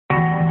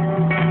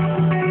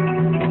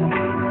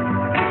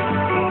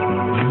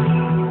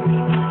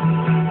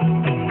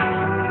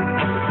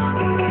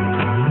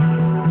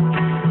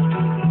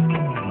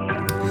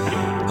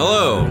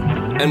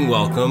and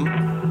welcome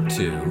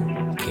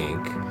to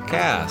Kink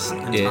Cast.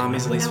 And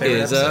Tommy's least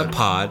favorite is episode. a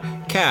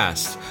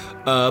podcast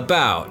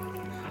about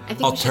I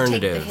think alternative we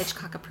should take the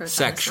Hitchcock approach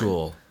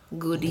sexual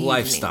Good evening.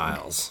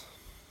 lifestyles.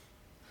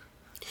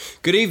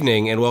 Good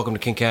evening, and welcome to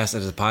Kink Cast. It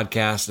is a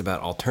podcast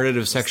about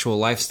alternative sexual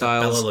Bela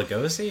lifestyles,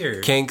 Lugosi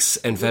or kinks,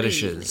 and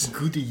fetishes.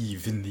 Good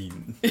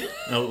evening.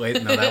 Oh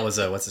wait, no, that was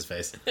what's his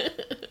face?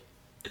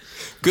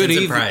 Good Vincent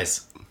evening.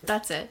 Price.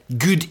 That's it.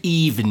 Good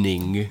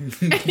evening.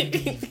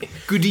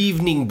 Good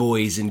evening,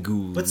 boys and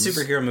ghouls. What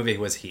superhero movie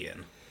was he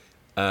in?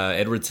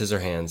 Edward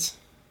Scissorhands.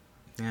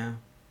 Yeah,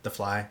 The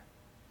Fly,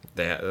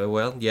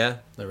 Well, yeah.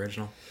 the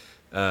original.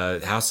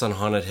 House on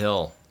Haunted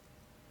Hill.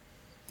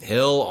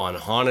 Hill on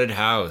Haunted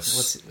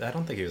House. I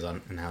don't think he was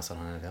in House on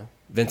Haunted Hill.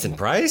 Vincent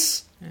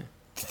Price? Yeah.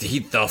 He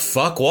the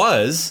fuck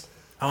was.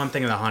 Oh, I'm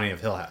thinking of The Haunting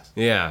of Hill House.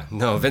 Yeah,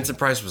 no, Vincent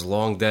Price was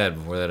long dead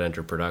before that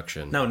entered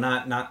production. No,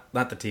 not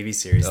the TV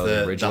series. Oh,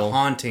 the original? The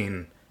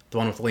Haunting, the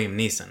one with Liam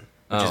Neeson, which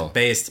Oh. is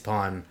based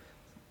upon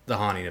The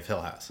Haunting of Hill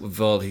House.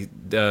 Well,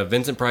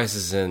 Vincent Price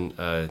is in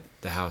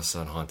The House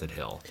on Haunted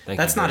Hill.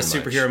 That's not a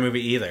superhero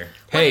movie either.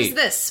 What Hey, is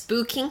this?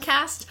 Spooking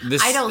cast?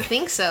 This- I don't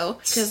think so.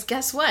 Because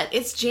guess what?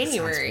 It's It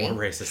January. sounds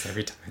more racist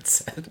every time it's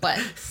said. What?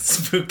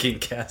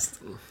 Spooking cast.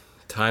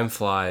 time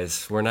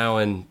flies. We're now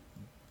in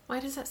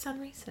Why does that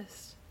sound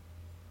racist?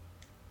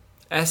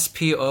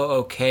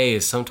 SPOOK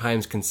is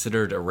sometimes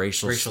considered a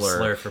racial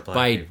slur for black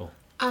by people.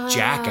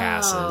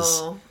 jackasses.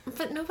 Oh,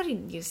 but nobody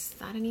uses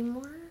that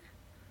anymore.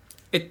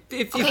 If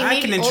you Okay. I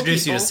can maybe old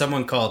introduce you to people.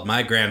 someone called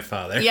my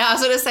grandfather. Yeah, I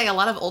was going to say a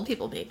lot of old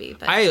people maybe.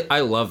 But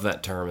I love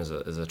that term as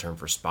a term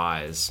for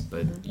spies,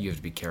 but you have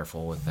to be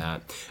careful with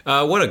that.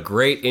 What a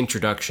great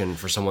introduction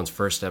for someone's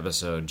first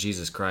episode.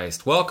 Jesus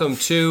Christ. Welcome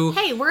to...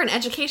 hey, we're an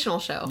educational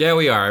show. Yeah,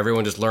 we are.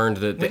 Everyone just learned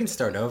that We can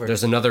start over.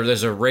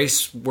 there's a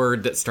race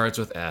word that starts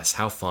with S.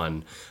 How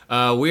fun.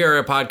 We are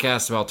a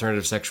podcast of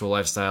alternative sexual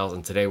lifestyles,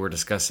 and today we're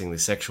discussing the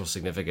sexual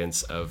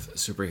significance of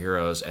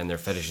superheroes and their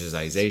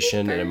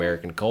fetishization in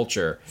American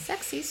culture.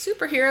 Sexy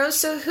superheroes.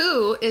 So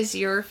who is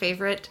your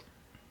favorite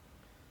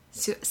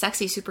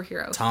sexy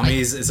superhero?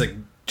 Tommy's is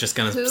just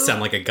going to Who?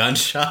 sound like a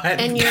gunshot.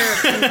 And your...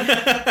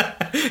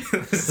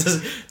 This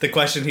is the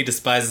question he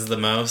despises the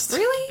most.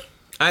 really?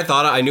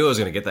 I knew I was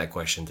going to get that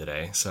question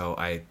today, so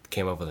I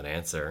came up with an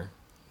answer.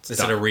 Is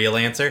it a real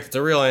answer? It's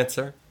a real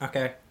answer.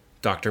 Okay.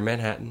 Dr.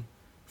 Manhattan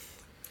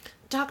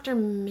Dr.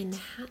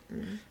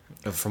 Manhattan.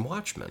 from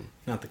Watchmen.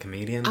 Not the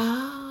comedian.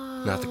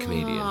 Oh. Not the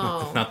comedian.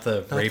 Not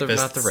the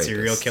rapist, not the rapist.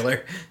 serial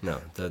killer.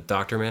 No, the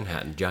Dr.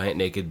 Manhattan, giant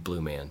naked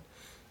blue man.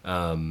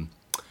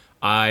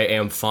 I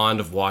am fond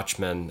of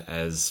Watchmen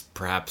as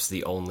perhaps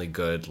the only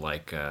good,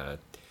 what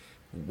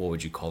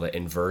would you call that,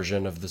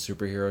 inversion of the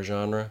superhero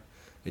genre.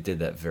 It did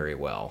that very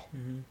well.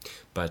 Mm-hmm.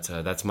 But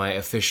that's my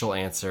official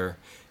answer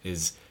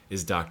is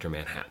Dr.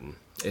 Manhattan.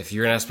 If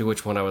you're going to ask me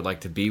which one I would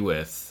like to be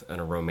with in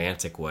a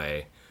romantic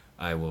way,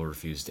 I will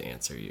refuse to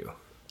answer you.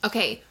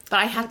 Okay, but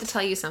I have to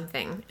tell you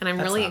something, and I'm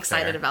That's really not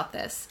excited fair. about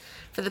this.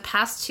 For the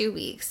past 2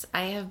 weeks,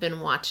 I have been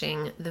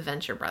watching The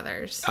Venture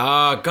Brothers.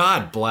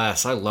 God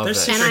bless. I love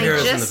There's that. And I superheroes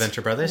in just the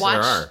Venture Brothers?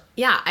 watched- There are.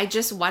 Yeah, I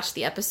just watched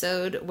the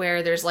episode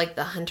where there's like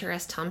the Hunter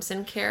S.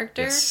 Thompson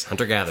character. Yes,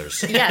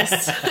 hunter-gatherers.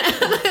 Yes.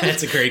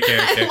 That's a great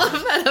character. I love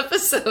that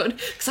episode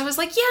because I was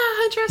like, yeah,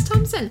 Hunter S.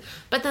 Thompson.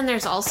 But then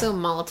there's also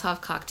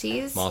Molotov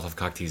cocktails. Molotov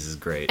cocktails is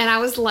great. And I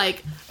was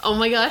like, oh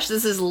my gosh,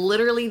 this is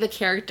literally the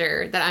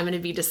character that I'm going to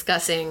be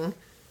discussing.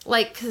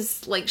 Like,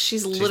 because, like,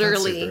 she's not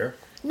literally... superhero.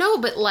 No,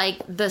 but,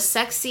 like, the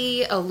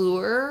sexy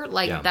allure,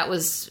 like, Yeah. that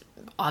was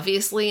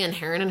obviously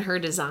inherent in her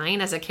design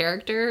as a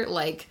character.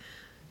 Like,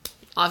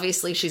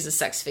 obviously she's a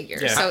sex figure.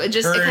 Yeah. So it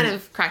Her kind and-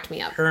 of cracked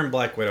me up. Her and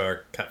Black Widow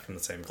are cut from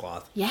the same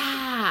cloth.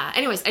 Yeah.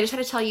 Anyways, I just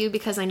had to tell you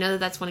because I know that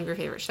that's one of your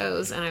favorite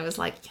shows. And I was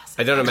like, yes.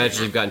 I don't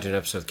imagine you've gotten to an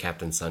episode of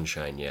Captain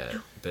Sunshine yet,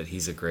 but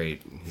he's a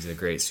great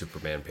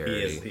Superman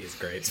parody. He's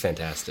great. It's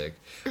fantastic.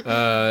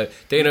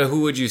 Dana,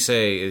 who would you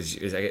say is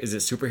it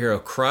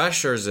superhero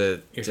crush or is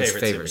it Your just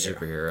favorite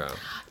superhero?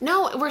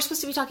 No, we're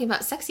supposed to be talking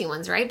about sexy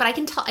ones, right? But I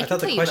can tell. I I can thought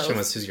tell the you question both.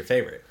 was who's your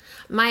favorite?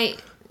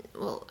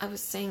 Well, I was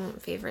saying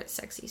favorite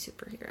sexy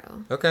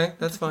superhero. Okay,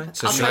 that's fine.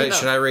 So I'll tell you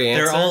should I both.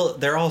 re-answer?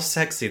 They're all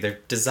sexy. They're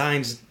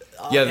designed.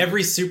 Yeah.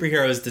 Every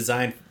superhero is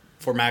designed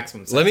for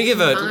maximum sex. Let me give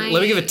a My-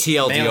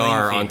 TLDR Male and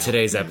on female.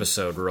 today's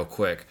episode real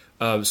quick.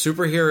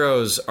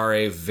 Superheroes are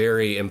a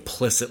very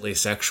implicitly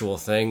sexual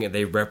thing.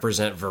 They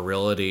represent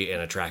virility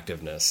and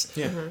attractiveness.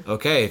 Yeah.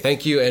 Okay,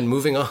 thank you, and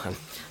moving on.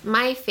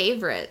 My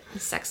favorite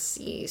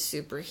sexy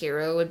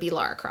superhero would be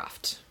Lara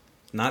Croft.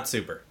 Not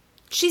super.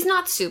 She's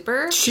not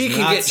super. She She's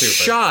can not get super.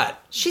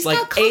 shot She's like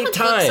got comic 8 books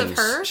times. of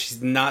her.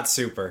 She's not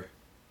super.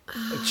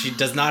 She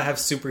does not have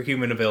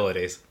superhuman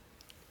abilities.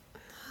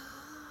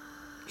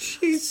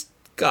 She's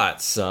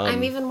got some.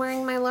 I'm even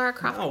wearing my Lara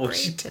Croft No, braid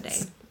she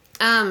today.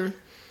 doesn't.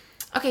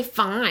 Okay,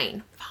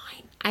 fine.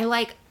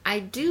 I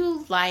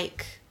do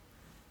like.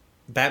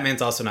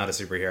 Batman's also not a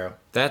superhero.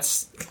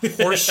 That's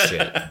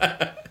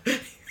horseshit.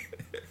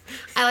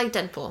 I like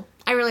Deadpool.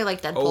 I really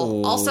like Deadpool.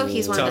 Oh. Also,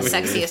 he's one of the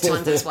Tommy. sexiest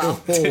ones as well.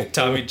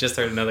 Tommy just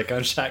heard another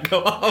gunshot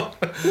go off.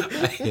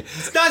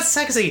 It's not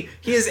sexy.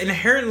 He is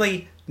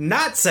inherently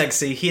not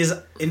sexy. He is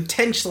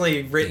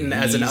intentionally written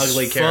as an He's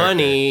ugly character.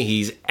 funny.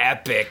 He's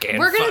epic and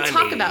We're going to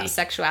funny. talk about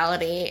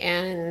sexuality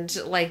and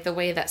like the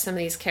way that some of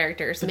these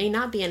characters may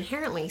not be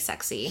inherently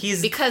sexy.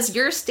 Because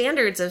your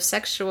standards of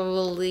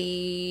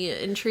sexually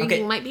intriguing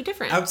Okay, might be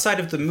different. Outside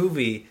of the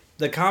movie,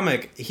 the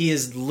comic, he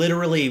is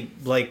literally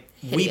like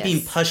Hideous.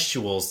 weeping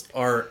pustules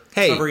are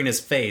Hey. covering his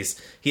face.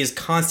 He is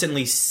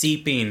constantly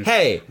seeping.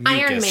 Hey,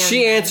 Iron mucus. Man.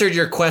 she answered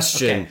your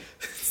question. Okay.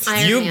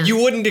 Iron Man. You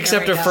wouldn't There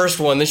accept we her go. first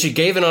one. Then she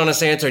gave an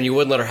honest answer, and you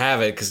wouldn't let her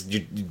have it because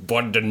you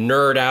wanted to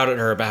nerd out at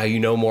her about how you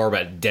know more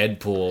about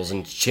Deadpools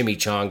and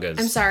chimichangas.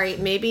 I'm sorry.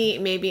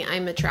 Maybe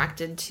I'm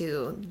attracted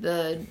to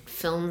the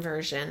film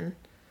version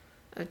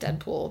of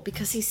Deadpool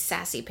because he's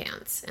sassy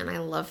pants, and I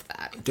love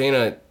that.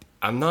 Dana,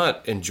 I'm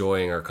not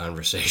enjoying our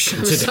conversation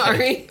I'm today.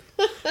 sorry.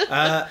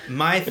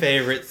 My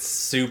favorite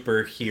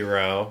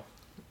superhero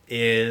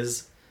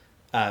is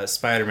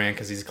Spider-Man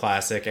because he's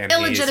classic and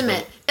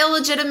Illegitimate.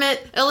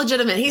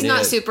 He's Yeah.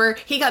 not super.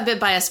 He got bit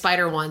by a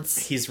spider once.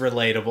 He's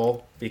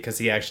relatable because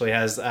he actually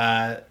has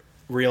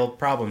real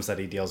problems that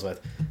he deals with.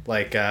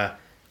 Like,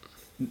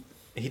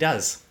 he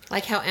does.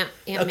 Like how Aunt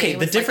May Okay, the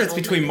was like difference an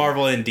old between lady.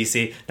 Marvel and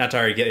DC, not to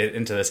already get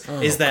into this,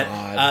 is that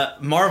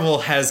God. Marvel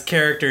has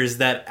characters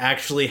that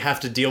actually have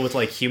to deal with,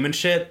 like, human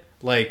shit,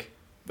 like,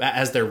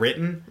 as they're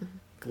written.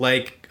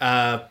 Like,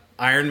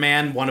 Iron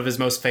Man, one of his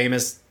most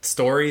famous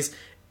stories,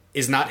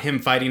 is not him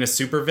fighting a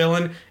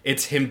supervillain,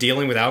 it's him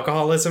dealing with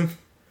alcoholism.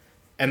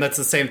 And that's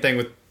the same thing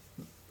with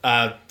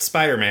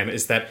Spider-Man,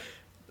 is that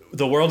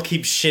the world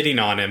keeps shitting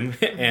on him,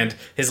 and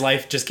his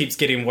life just keeps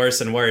getting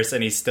worse and worse,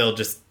 and he still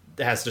just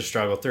has to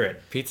struggle through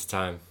it. Pizza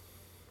time.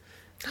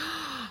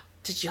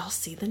 Did y'all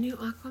see the new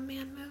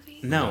Aquaman movie?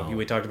 No,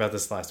 we talked about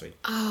this last week.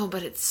 Oh,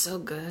 but it's so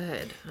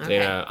good. Okay.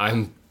 Dana,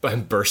 I'm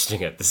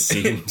bursting at the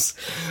seams.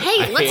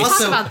 Hey, let's talk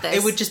Also, about this.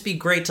 it would just be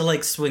great to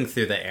like swing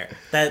through the air.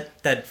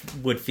 That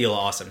would feel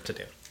awesome to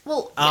do.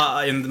 well,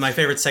 yeah. And my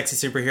favorite sexy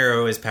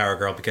superhero is Power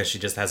Girl because she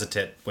just has a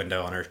tit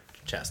window on her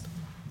chest.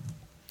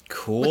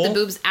 Cool. with the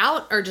boobs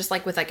out, or just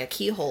like with like a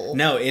keyhole.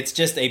 No, it's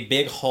just a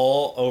big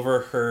hole over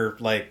her,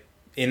 like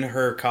in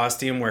her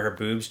costume where her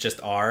boobs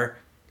just are.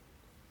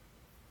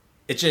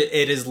 It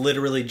is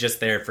literally just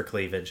there for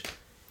cleavage.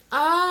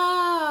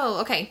 Oh,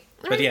 okay.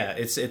 All But right. yeah,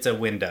 it's a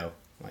window.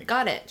 Like,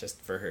 Got it.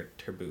 Just for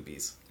her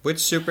boobies. Which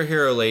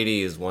superhero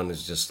lady is one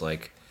who's just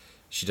like,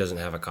 she doesn't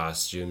have a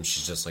costume,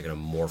 she's just like an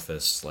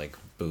amorphous, like,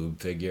 boob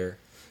figure?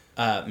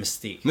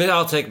 Mystique. Maybe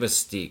I'll take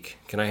Mystique.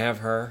 Can I have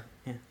her?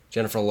 Yeah.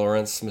 Jennifer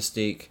Lawrence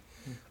Mystique.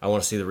 I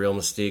want to see the real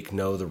Mystique,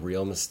 know the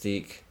real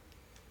Mystique.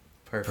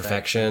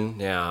 Perfection.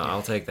 Yeah,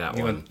 I'll take that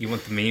one. You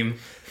want the meme?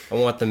 I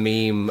want the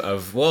meme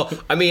of, well,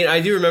 I mean, I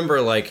do remember,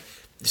 like,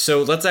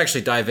 so let's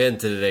actually dive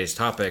into today's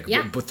topic,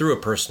 Yeah. but through a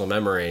personal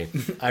memory.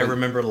 I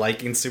remember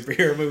liking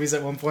superhero movies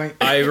at one point.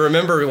 I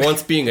remember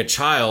once being a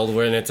child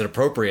when it's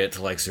appropriate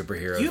to like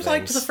superhero You things.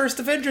 liked the first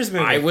Avengers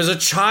movie. I was a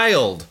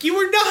child. You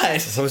were not.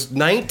 I was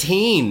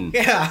 19.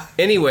 Yeah.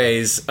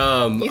 Anyways,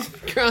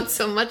 You've grown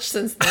so much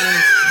since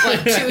then.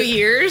 What, 2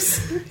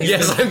 years?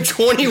 yes, I'm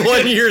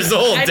 21 years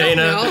old, I don't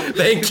Dana. know.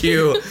 Thank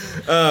you.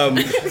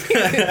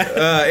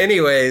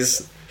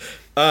 Anyways,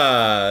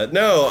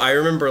 no, I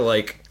remember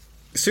like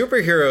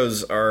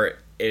superheroes are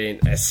an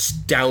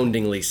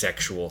astoundingly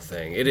sexual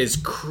thing. It is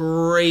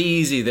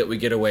crazy that we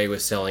get away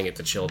with selling it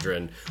to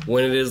children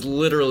when it is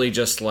literally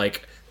just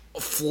like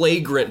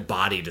flagrant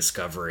body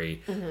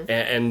discovery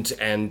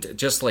and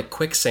just like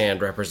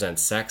quicksand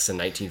represents sex in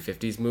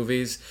 1950s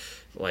movies.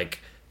 Like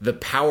the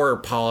power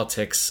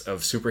politics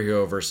of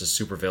superhero versus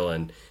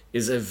supervillain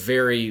is a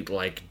very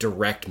like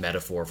direct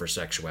metaphor for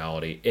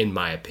sexuality, in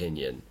my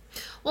opinion.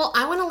 Well,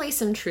 I want to lay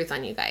some truth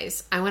on you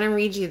guys. I want to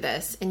read you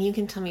this, and you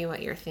can tell me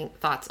what your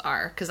thoughts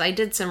are. Because I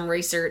did some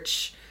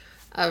research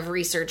of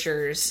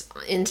researchers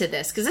into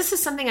this. Because this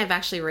is something I've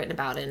actually written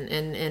about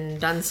and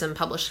done some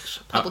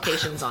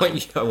publications on.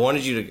 I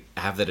wanted you to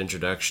have that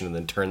introduction and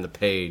then turn the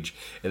page,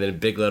 and then in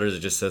big letters it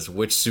just says,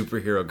 which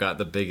superhero got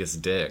the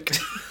biggest dick?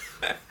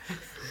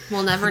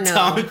 We'll never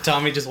know.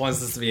 Tommy just wants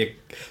this to be a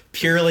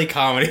purely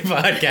comedy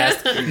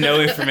podcast. No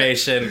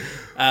information.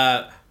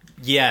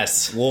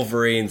 Yes.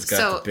 Wolverine's got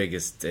So- the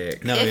biggest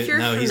dick. No, If you're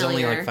he's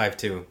only familiar- like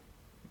 5'2"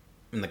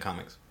 in the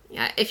comics.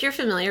 Yeah, if you're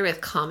familiar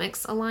with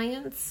Comics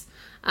Alliance,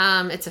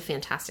 it's a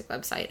fantastic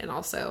website, and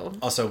also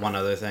Also, one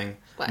other thing.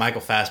 What? Michael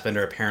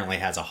Fassbender apparently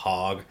has a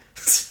hog.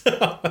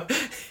 So,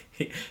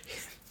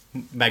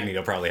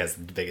 Magneto probably has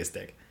the biggest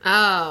dick.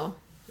 oh,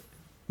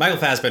 Michael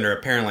Fassbender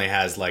apparently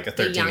has like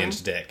a young-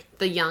 13-inch dick.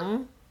 the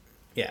young.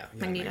 Yeah.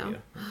 Magneto.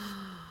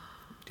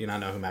 Do you not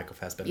know who Michael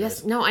Fassbender Yes,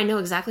 is? no, I know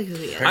exactly who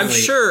he is. I'm Apparently,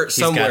 sure he's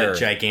got somewhere- a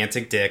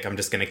gigantic dick. I'm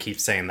just going to keep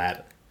saying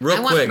that. Real I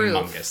want quick, proof.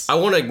 Humongous. I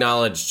want to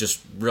acknowledge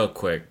just real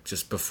quick,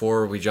 just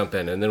before we jump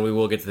in, and then we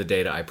will get to the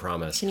data, I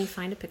promise. Can you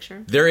find a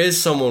picture? There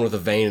is someone with a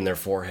vein in their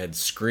forehead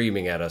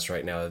screaming at us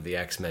right now that the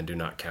X-Men do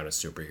not count as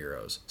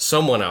superheroes.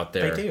 Someone out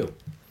there. They do.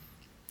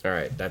 All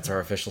right, that's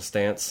our official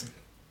stance.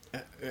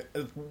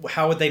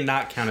 How would they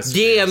not count as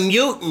They're superheroes?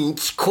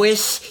 mutants,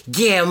 Chris.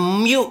 They're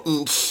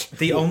mutants.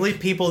 The only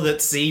people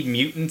that see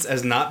mutants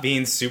as not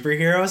being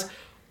superheroes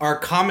are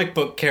comic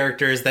book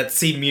characters that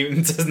see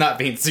mutants as not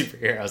being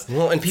superheroes.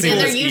 Well, and people- And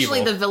they're as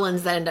usually evil. the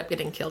villains that end up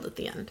getting killed at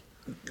the end.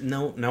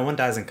 No one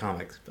dies in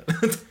comics.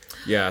 But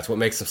Yeah, that's what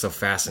makes them so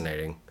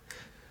fascinating.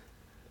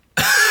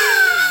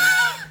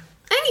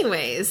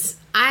 Anyways,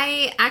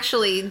 I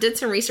actually did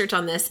some research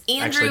on this.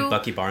 Andrew, actually,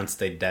 Bucky Barnes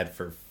stayed dead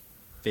for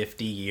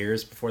 50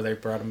 years before they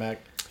brought him back.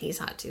 he's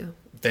hot too.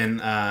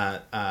 Then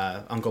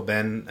Uncle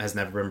Ben has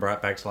never been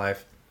brought back to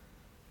life.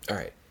 All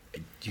right,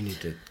 you need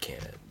to can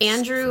it.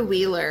 Andrew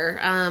Wheeler,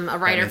 a writer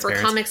Batman's for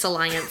parents. Comics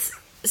Alliance,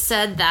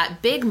 said that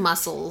big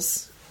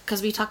muscles,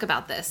 because we talk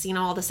about this,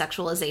 all the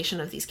sexualization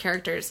of these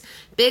characters,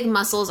 big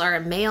muscles are a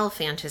male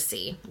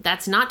fantasy.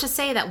 That's not to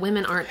say that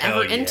women aren't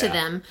Hell ever into yeah.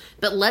 them,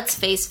 but let's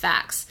face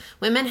facts.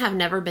 Women have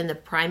never been the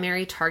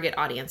primary target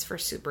audience for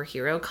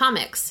superhero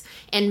comics,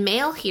 and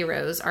male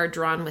heroes are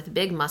drawn with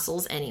big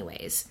muscles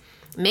anyways.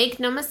 Make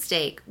no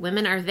mistake,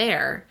 women are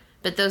there,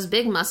 but those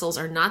big muscles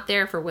are not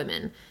there for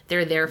women.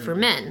 They're there for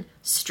men.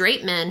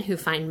 Straight men who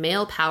find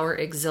male power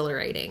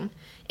exhilarating.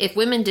 If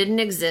women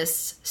didn't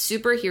exist,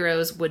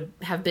 superheroes would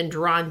have been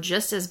drawn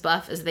just as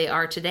buff as they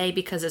are today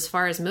because as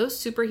far as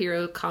most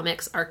superhero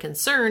comics are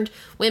concerned,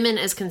 women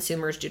as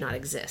consumers do not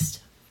exist.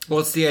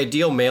 Well, it's the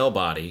ideal male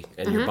body,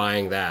 and Mm-hmm. you're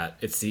buying that.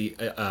 It's the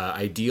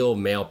ideal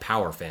male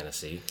power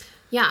fantasy.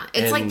 Yeah,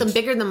 it's like the And-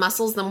 bigger the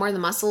muscles, the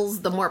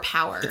more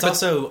power. It's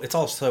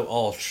also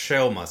all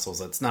show muscles.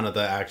 It's none of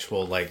the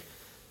actual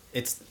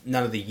it's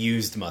none of the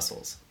used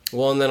muscles.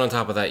 Well, and then on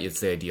top of that,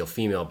 it's the ideal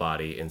female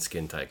body in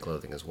skin-tight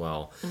clothing as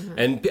well. Mm-hmm.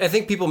 And I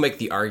think people make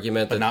the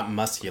argument But that not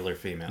muscular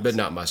females. but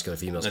not muscular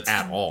females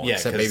That's- at all, yeah,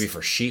 except 'cause- maybe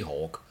for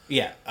She-Hulk.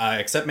 Yeah,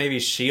 except maybe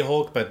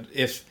She-Hulk, but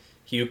if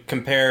you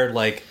compare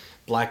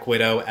Black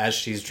Widow as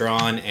she's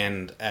drawn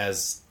and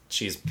as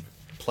she's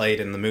played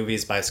in the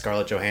movies by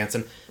Scarlett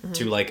Johansson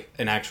to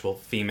an actual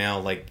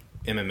female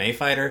MMA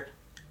fighter,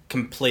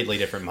 completely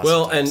different muscle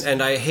Well, types.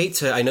 and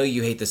I know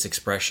you hate this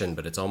expression,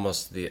 but it's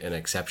almost an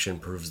exception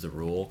proves the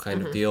rule kind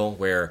Mm-hmm. of deal,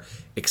 where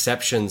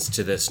exceptions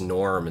to this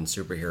norm in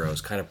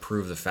superheroes kind of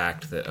prove the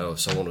fact that,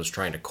 someone was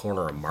trying to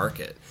corner a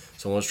market.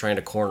 Someone was trying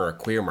to corner a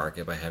queer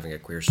market by having a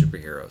queer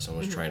superhero. Someone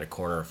was Mm-hmm. trying to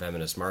corner a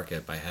feminist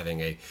market by having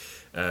a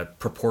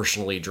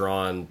proportionally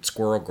drawn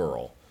Squirrel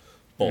Girl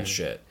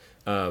bullshit.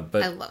 I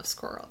But love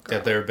Squirrel Girl.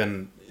 that there have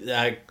been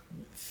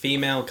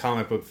female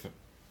comic book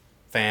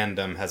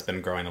fandom has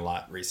been growing a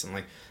lot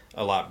recently,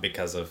 a lot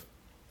because of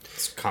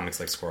comics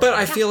like Squirrel. But Girl.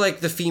 I feel like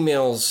the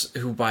females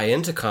who buy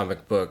into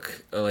comic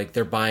book,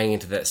 they're buying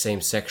into that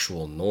same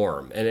sexual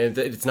norm. And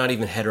it's not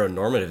even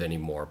heteronormative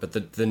anymore, but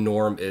the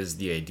norm is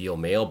the ideal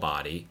male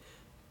body,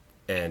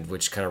 and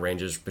which kind of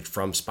ranges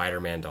from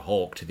Spider-Man to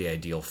Hulk to the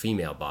ideal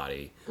female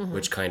body,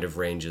 which kind of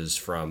ranges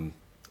from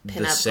the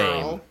Pinup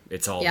same. girl.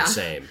 It's all Yeah. the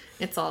same.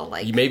 It's all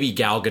like Maybe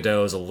Gal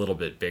Gadot is a little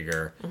bit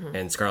bigger,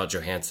 and Scarlett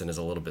Johansson is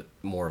a little bit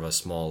more of a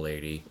small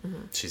lady.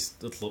 she's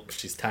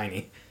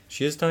tiny.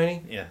 She is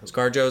tiny? Yeah.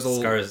 ScarJo's a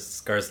little...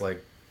 Scar's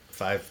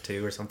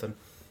 5'2" or something.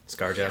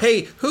 ScarJo.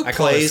 Hey, who I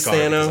call her plays Scar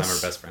because Thanos? I'm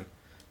her best friend.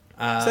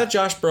 Is that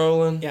Josh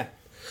Brolin? Yeah.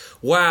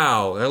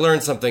 Wow, I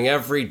learned something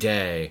every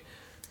day.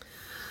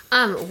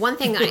 one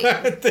thing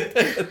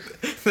I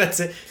That's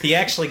it. He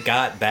actually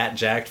got that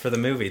jacked for the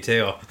movie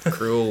too,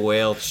 Cruel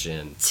whale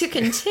chin. to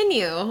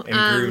continue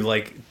and grew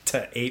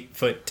to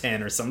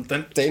 8'10" or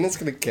something. Dana's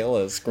gonna kill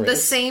us. the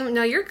same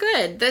no you're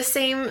good the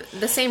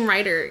same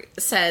writer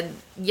said,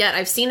 yet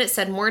I've seen it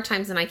said more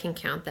times than I can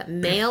count that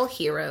male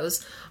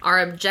heroes are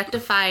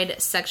objectified,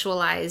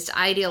 sexualized,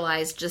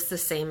 idealized just the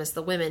same as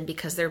the women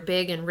because they're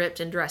big and ripped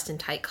and dressed in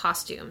tight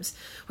costumes.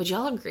 Would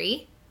y'all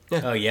agree?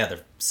 Oh yeah,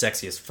 they're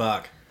sexy as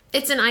fuck.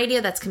 It's an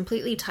idea that's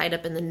completely tied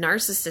up in the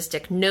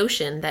narcissistic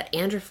notion that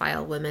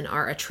androphile women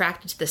are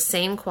attracted to the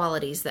same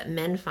qualities that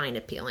men find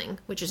appealing,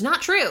 which is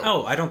not true.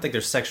 Oh, I don't think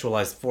they're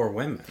sexualized for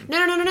women.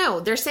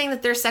 No. They're saying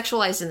that they're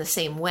sexualized in the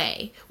same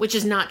way, which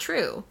is not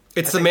true.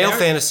 It's the think male they are.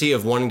 fantasy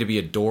of wanting to be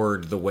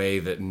adored the way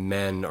that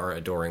men are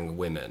adoring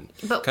women.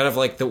 But- kind of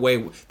like the way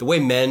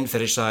men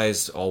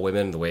fetishize all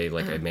women, the way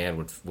a man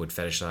would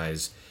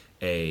fetishize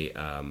a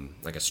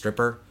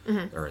stripper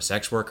or a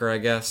sex worker, I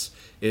guess.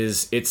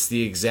 It's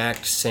the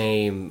exact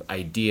same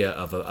idea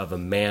of a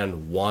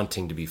man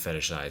wanting to be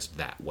fetishized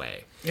that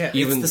way. Yeah,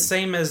 even it's the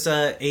same as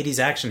 80s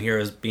action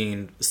heroes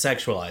being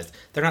sexualized.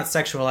 They're not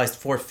sexualized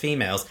for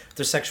females.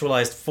 They're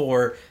sexualized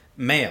for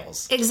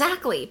males.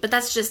 Exactly, but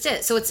that's just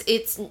it. So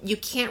it's you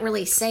can't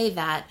really say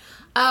that,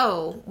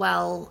 oh,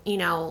 well,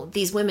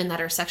 these women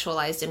that are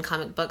sexualized in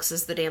comic books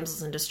as the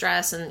damsels in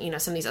distress and,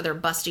 some of these other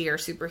bustier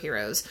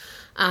superheroes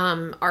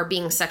are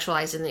being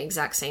sexualized in the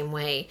exact same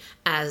way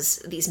as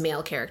these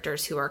male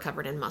characters who are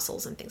covered in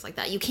muscles and things like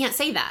that. You can't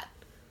say that,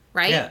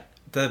 right? Yeah,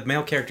 the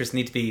male characters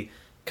need to be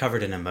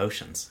covered in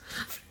emotions.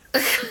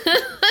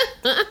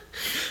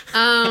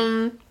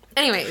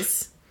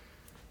 Anyways,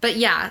 but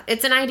yeah,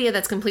 it's an idea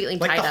that's completely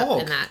Like tied the up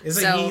Hulk. in that.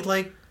 Isn't So-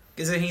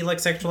 he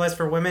sexualized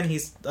for women?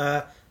 He's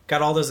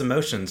got all those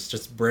emotions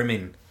just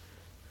brimming.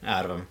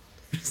 out of him.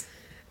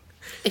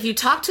 If you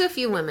talk to a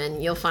few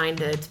women, you'll find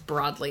that it's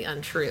broadly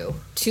untrue.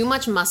 Too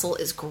much muscle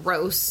is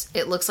gross.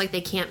 It looks like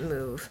they can't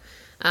move.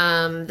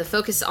 The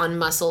focus on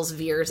muscles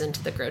veers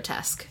into the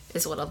grotesque,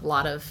 is what a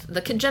lot of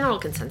the general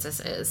consensus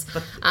is.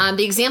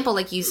 The example,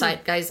 like you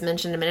guys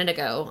mentioned a minute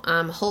ago,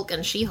 Hulk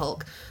and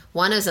She-Hulk.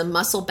 One is a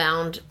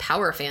muscle-bound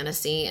power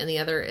fantasy, and the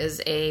other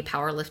is a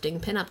powerlifting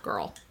pinup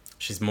girl.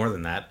 She's more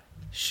than that.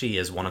 She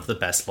is one of the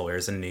best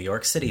lawyers in New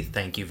York City.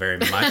 Thank you very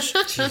much.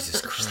 Jesus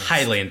Christ. She's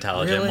highly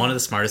intelligent. Really? One of the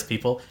smartest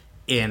people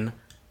in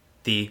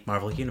the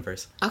Marvel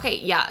Universe. Okay,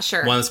 yeah,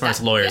 sure. One of the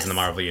smartest lawyers yes. in the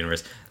Marvel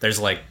Universe. There's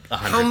like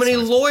 100. How many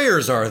smartest-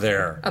 lawyers are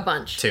there? A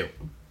bunch. 2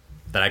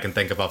 that I can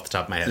think of off the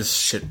top of my head. This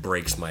shit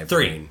breaks my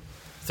 3. brain.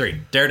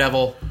 3.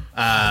 Daredevil.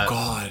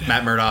 God.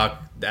 Matt Murdock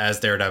as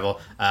Daredevil.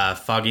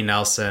 Foggy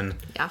Nelson.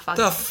 Yeah, fuck.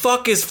 The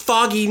fuck is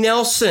Foggy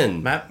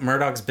Nelson? Matt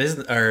Murdock's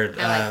business or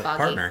I like Foggy.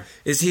 partner.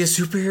 Is he a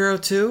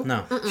superhero too?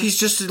 No. He's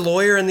just a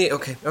lawyer in the...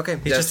 Okay.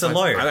 He's just a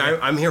lawyer.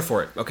 I'm here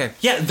for it. Okay.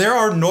 Yeah, there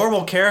are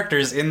normal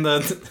characters in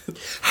the.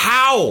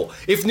 How?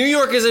 If New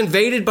York is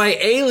invaded by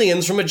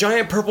aliens from a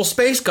giant purple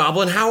space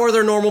goblin, how are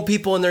there normal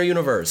people in their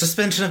universe?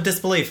 Suspension of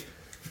disbelief.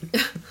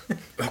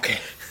 Okay.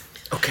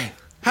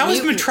 How is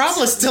Mutants.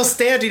 Metropolis still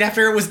standing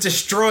after it was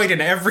destroyed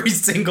in every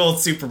single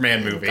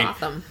Superman movie?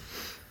 Gotham.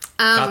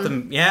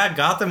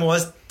 Gotham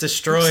was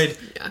destroyed,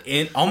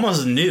 in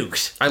almost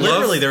nuked.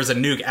 Literally, there was a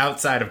nuke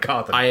outside of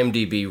Gotham.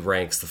 IMDb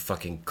ranks the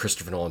fucking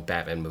Christopher Nolan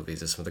Batman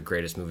movies as some of the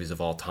greatest movies of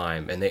all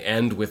time, and they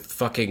end with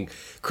fucking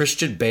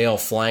Christian Bale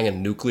flying a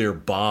nuclear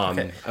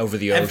bomb over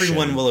the ocean.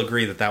 Everyone will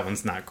agree that that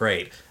one's not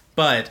great,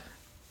 but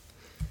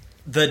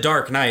The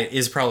Dark Knight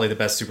is probably the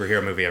best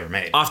superhero movie ever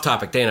made. Off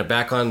topic, Dana,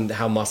 back on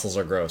how muscles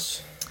are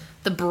gross.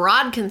 The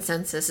broad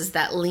consensus is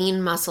that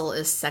lean muscle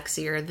is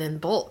sexier than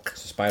bulk.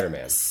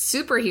 Spider-Man.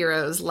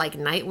 Superheroes like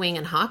Nightwing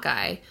and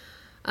Hawkeye,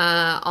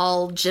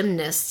 all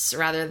gymnasts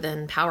rather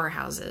than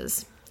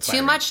powerhouses.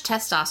 Too much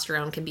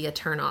testosterone can be a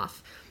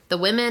turnoff. The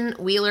women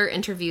Wheeler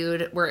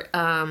interviewed were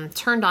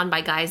turned on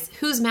by guys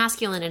whose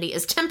masculinity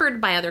is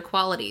tempered by other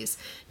qualities.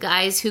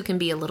 Guys who can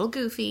be a little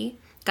goofy,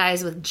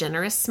 guys with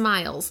generous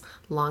smiles,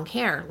 long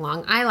hair,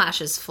 long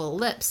eyelashes, full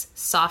lips,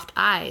 soft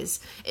eyes.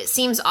 It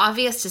seems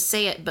obvious to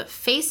say it, but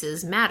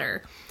faces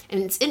matter.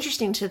 And it's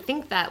interesting to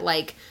think that,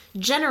 like,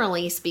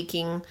 generally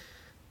speaking,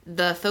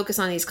 the focus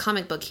on these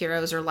comic book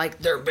heroes are like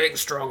their big,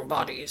 strong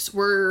bodies.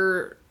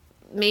 Where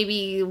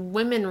maybe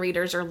women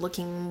readers are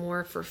looking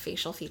more for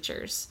facial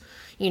features.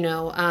 You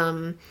know,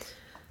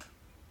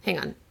 hang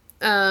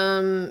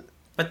on.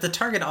 But the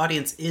target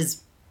audience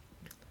is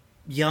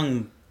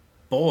young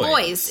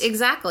boys.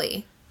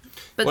 Exactly.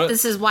 But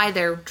this is why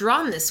they're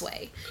drawn this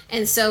way.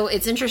 And so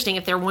it's interesting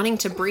if they're wanting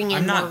to bring in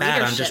I'm not more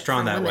bad, I'm readership just drawn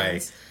from that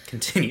women's. way.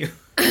 Continue.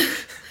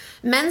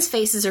 Men's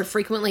faces are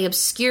frequently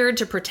obscured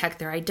to protect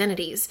their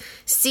identities.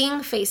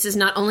 Seeing faces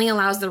not only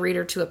allows the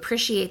reader to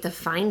appreciate the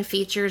fine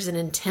features and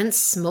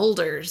intense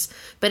smolders,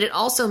 but it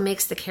also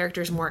makes the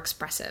characters more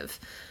expressive.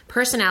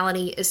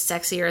 Personality is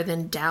sexier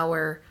than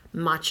dour,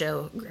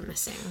 macho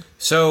grimacing.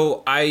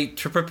 So,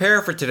 to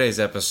prepare for today's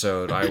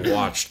episode, I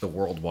watched the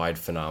worldwide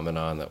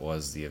phenomenon that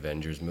was the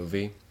Avengers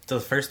movie. So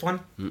the first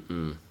one?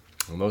 The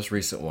most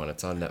recent one.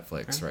 It's on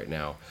Netflix right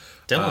now.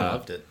 Dylan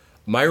loved it.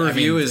 My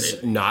review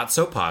is not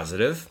so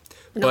positive.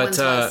 No one's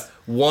was.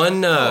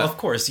 One... Well, of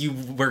course, you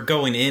were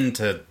going in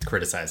to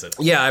criticize it.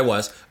 Yeah, I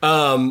was.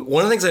 One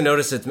of the things I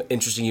noticed that's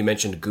interesting, you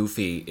mentioned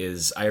Goofy,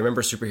 is I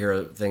remember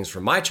superhero things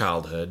from my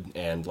childhood,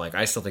 and like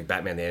I still think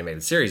Batman the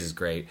Animated Series is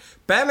great.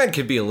 Batman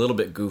could be a little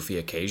bit goofy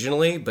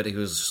occasionally, but he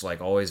was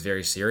like always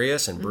very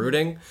serious and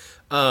brooding.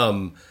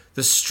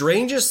 The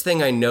strangest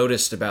thing I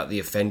noticed about the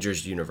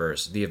Avengers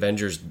universe, the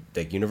universe,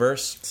 The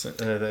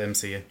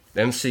MCU.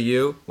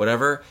 MCU,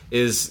 whatever,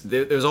 is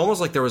it was almost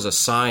like there was a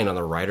sign on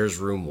the writer's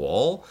room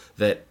wall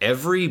that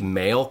every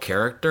male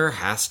character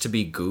has to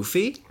be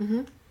goofy,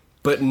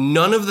 but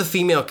none of the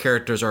female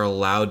characters are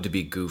allowed to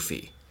be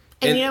goofy.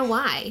 And you know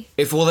why?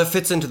 That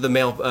fits into the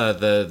male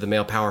the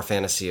male power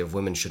fantasy of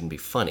women shouldn't be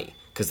funny,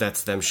 because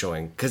that's them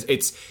showing, because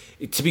it's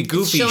to be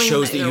goofy showing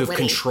shows that that you you're have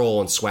witty.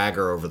 control and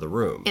swagger over the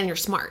room. And you're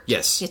smart.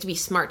 Yes. You have to be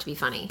smart to be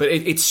funny. But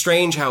it's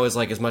strange how, as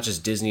much as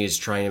Disney is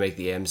trying to make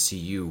the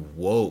MCU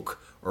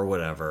woke or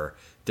whatever,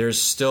 there's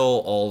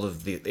still all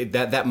of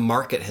that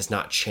market has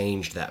not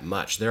changed that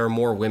much. There are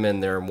more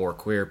women, there are more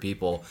queer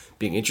people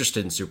being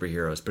interested in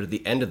superheroes. But at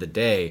the end of the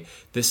day,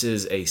 this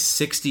is a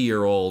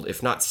 60-year-old,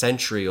 if not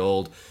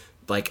century-old,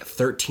 like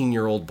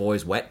 13-year-old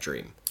boy's wet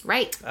dream.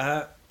 Right.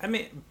 I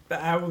mean,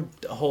 I would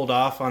hold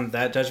off on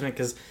that judgment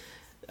because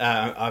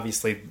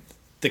obviously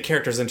the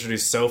characters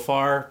introduced so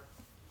far,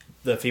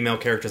 the female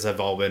characters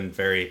have all been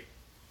very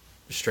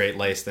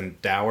straight-laced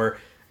and dour,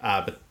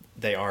 but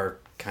they are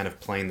kind of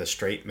playing the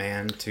straight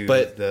man to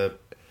the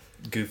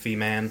goofy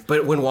man.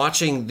 But when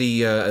watching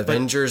the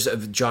Avengers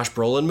of Josh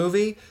Brolin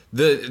movie,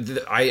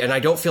 I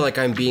don't feel like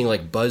I'm being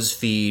like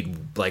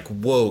BuzzFeed like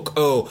woke.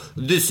 Oh,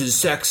 this is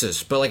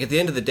sexist. But like at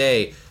the end of the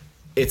day,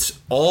 it's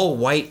all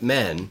white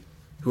men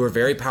who are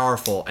very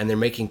powerful, and they're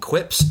making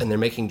quips and they're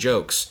making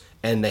jokes,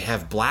 and they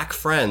have black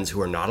friends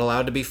who are not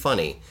allowed to be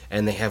funny,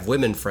 and they have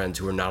women friends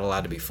who are not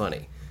allowed to be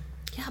funny.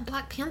 Yeah,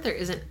 Black Panther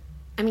isn't...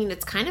 I mean,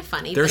 it's kind of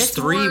funny, There's but it's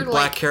 3 more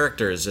black like...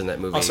 characters in that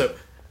movie. Also,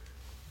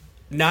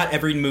 not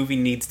every movie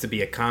needs to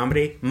be a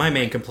comedy. My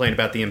main complaint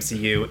about the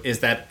MCU is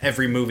that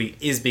every movie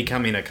is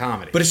becoming a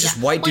comedy. But it's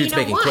just white dudes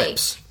making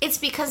quips. It's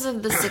because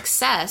of the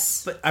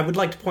success. But I would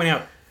like to point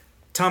out,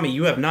 Tommy,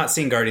 you have not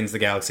seen Guardians of the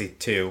Galaxy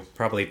 2,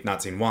 probably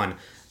not seen 1,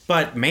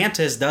 but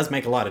Mantis does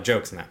make a lot of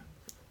jokes in that.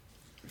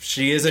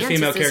 She is a Mantis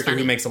female is character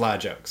funny. who makes a lot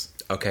of jokes.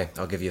 Okay,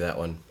 I'll give you that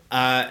one.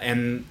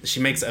 And she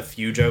makes a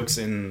few jokes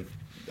in...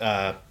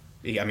 I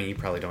mean, you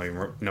probably don't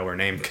even know her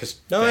name, because...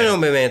 No, I know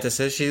what Mantis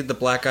is. She had the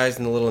black eyes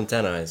and the little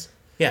antennae.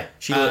 Yeah.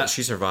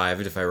 She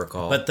survived, if I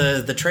recall. But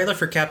the trailer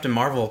for Captain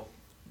Marvel,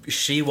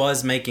 she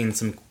was making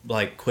some,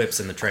 like,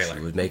 quips in the trailer.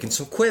 She was making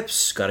some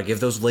quips. Got to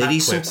give those Not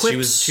ladies some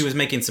quips. She was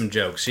making some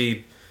jokes.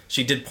 She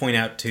did point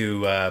out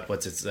to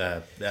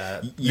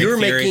You're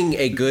Nick Fury. making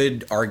a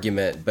good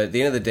argument, but at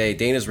the end of the day,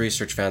 Dana's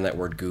research found that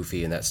word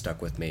goofy, and that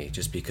stuck with me,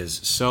 just because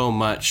so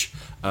much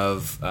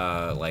of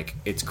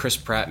it's Chris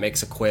Pratt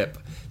makes a quip,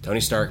 Tony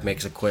Stark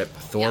makes a quip,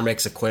 Thor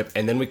makes a quip,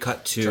 and then we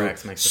cut to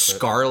Drax makes a quip.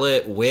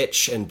 Scarlet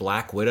Witch and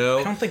Black Widow.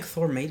 I don't think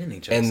Thor made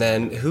any jokes. And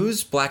then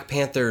who's Black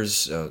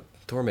Panther's?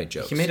 Thor made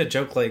jokes. he made a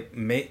joke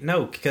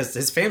no, because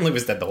his family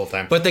was dead the whole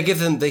time. But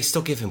they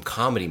still give him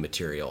comedy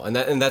material, and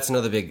that's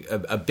another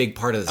big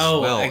part of this. Oh,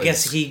 as well. I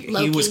guess he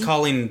was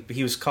Loki.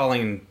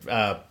 calling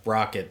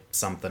Rocket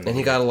something, And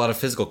he got a lot of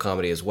physical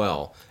comedy as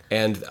well.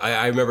 And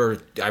I remember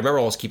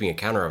almost keeping a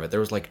counter of it. There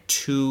was like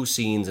 2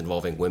 scenes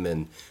involving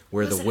women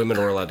where Was the it women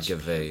were allowed Garbage to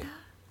give a.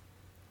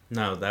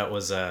 No, that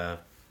was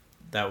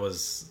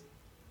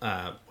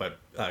what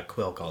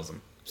Quill calls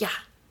him, Yeah.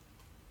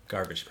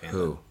 Garbage Panda.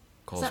 Who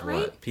calls Is that what?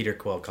 right? Peter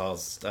Quill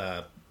calls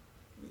I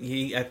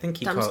think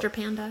he Dumpster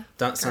Panda?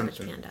 Garbage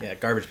Panda. Yeah,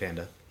 Garbage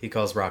Panda. He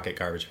calls Rocket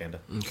Garbage Panda.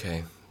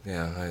 Okay,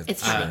 yeah,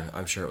 It's funny.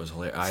 I'm sure it was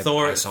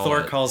hilarious.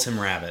 Thor calls him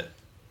Rabbit.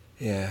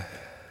 Yeah,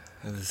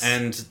 it was-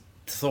 And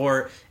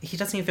Thor, he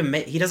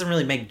doesn't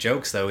really make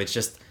jokes though. It's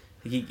just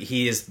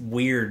he is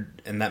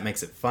weird, and that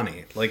makes it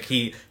funny. Like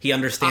he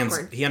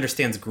Awkward.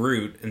 understands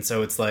Groot, and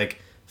so it's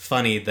like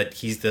funny that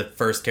he's the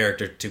first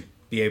character to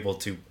be able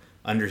to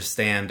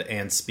understand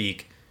and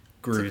speak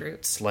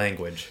Groot's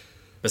language,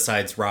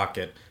 besides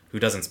Rocket, who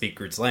doesn't speak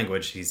Groot's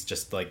language. He's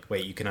just like,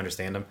 wait, you can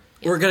understand him?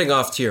 We're getting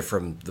off here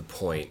from the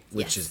point,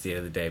 which Yes. is, at the end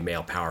of the day,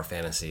 male power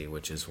fantasy,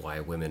 which is why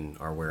women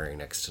are wearing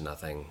next to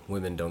nothing.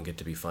 Women don't get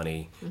to be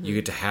funny. You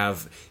get to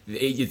have...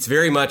 It's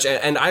very much...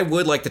 And I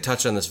would like to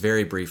touch on this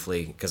very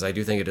briefly, because I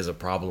do think it is a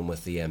problem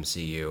with the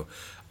MCU.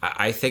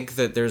 I think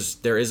that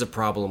there is a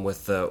problem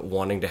with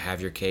wanting to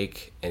have your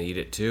cake and eat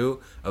it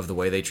too, of the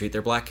way they treat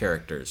their black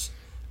characters.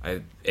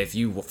 If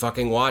you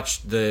fucking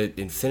watch the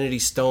Infinity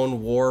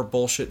Stone War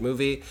bullshit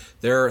movie,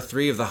 there are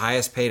 3 of the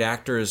highest paid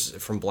actors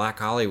from Black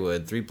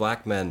Hollywood, 3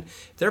 black men.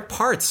 Their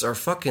parts are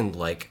fucking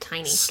like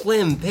Tiny.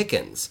 slim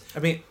pickings. I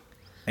mean,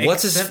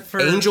 What's his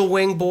Angel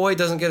Wing boy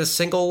doesn't get a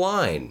single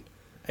line.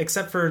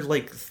 Except for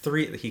like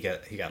 3, he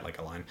got like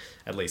a line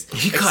at least.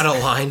 He got a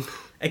line.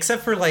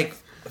 Except for like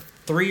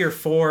 3 or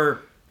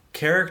 4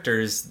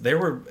 characters,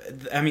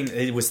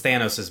 it was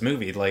Thanos'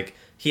 movie. Like,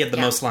 he had the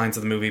most lines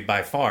of the movie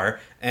by far,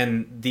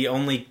 and the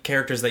only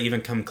characters that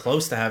even come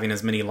close to having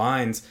as many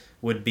lines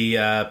would be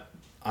Iron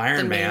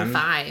The Man. main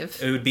 5.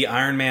 It would be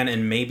Iron Man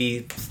and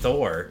maybe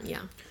Thor. Yeah.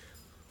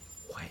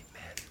 White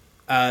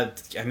man.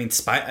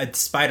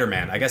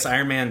 Spider-Man. I guess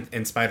Iron Man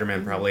and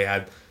Spider-Man probably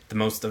had the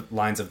most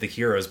lines of the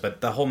heroes,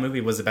 but the whole movie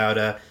was about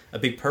a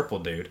big purple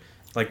dude.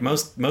 Like,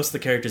 most of the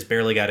characters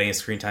barely got any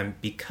screen time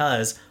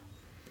because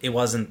it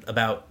wasn't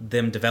about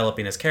them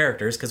developing as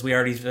characters, because we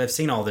already have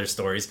seen all their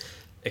stories,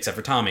 except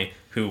for Tommy,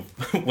 who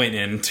went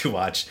in to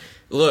watch.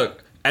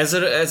 Look, as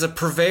a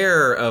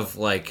purveyor of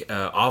like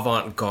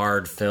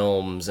avant-garde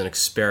films and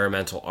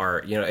experimental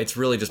art, it's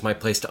really just my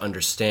place to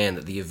understand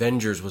that the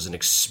Avengers was an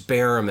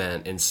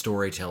experiment in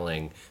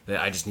storytelling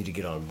that I just need to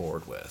get on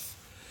board with.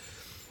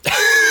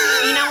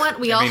 You know what?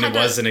 It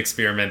was an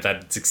experiment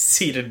that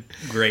succeeded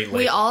greatly.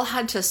 We all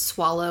had to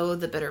swallow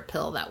the bitter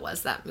pill that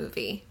was that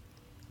movie.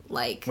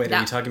 Like, Wait, are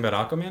you talking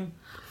about Aquaman?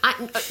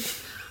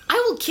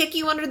 I will kick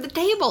you under the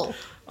table.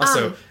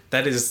 Also,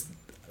 that is...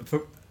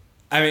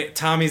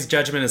 Tommy's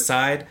judgment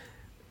aside,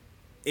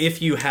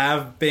 if you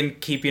have been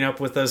keeping up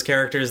with those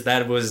characters,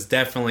 that was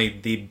definitely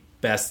the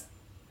best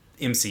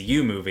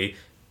MCU movie,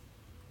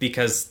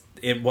 because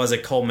it was a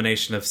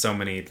culmination of so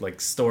many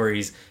like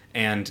stories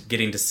and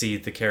getting to see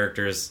the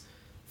characters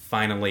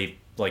finally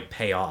like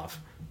pay off.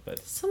 But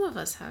Some of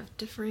us have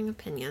differing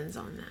opinions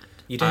on that.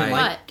 you didn't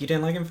But- you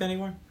didn't like Infinity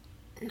War?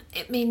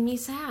 It made me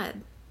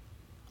sad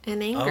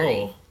and angry.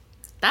 Oh.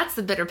 That's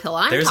the bitter pill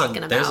I'm There's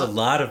talking about. a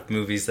lot of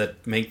movies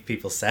that make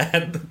people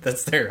sad.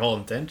 That's their whole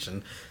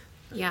intention.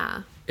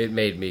 Yeah, It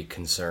made me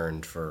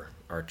concerned for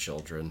our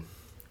children.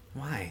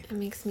 Why? it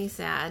makes me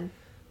sad.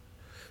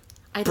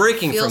 I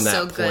Breaking don't feel from that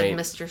so point, good,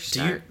 Mr.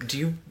 Stark. Do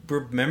you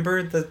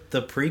remember the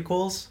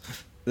prequels?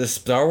 The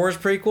Star Wars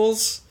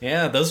prequels?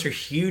 Yeah, those are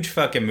huge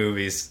fucking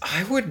movies.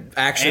 I would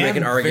actually make And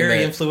an argument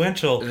very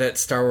influential. that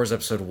Star Wars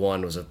Episode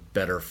 1 was a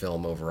better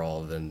film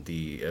overall than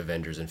the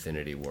Avengers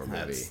Infinity War movie.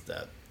 That's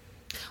that.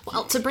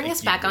 Well, to bring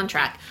us back on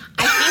track,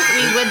 I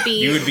think we would be.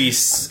 You would be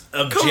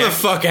Come the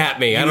fuck at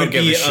me. I don't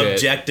give a shit.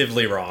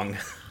 Objectively wrong.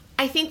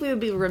 I think we would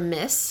be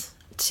remiss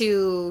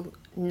to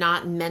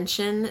not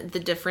mention the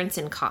difference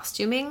in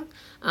costuming,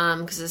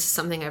 because this is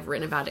something I've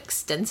written about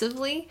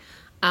extensively.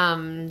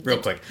 Real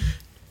quick.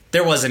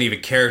 There wasn't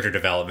even character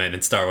development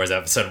in Star Wars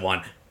Episode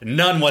 1.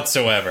 None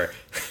whatsoever.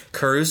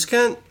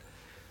 Coruscant?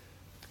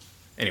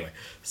 Anyway,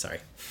 sorry.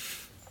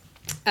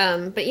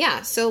 But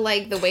yeah, so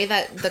like the way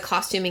that the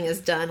costuming is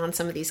done on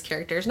some of these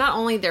characters, not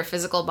only their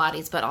physical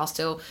bodies, but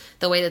also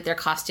the way that they're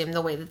costumed,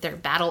 the way that their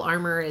battle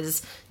armor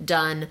is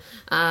done,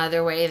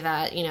 the way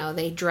that, you know,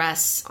 they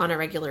dress on a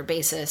regular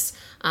basis.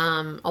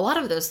 A lot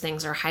of those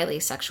things are highly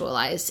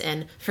sexualized,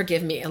 and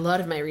forgive me, a lot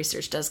of my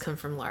research does come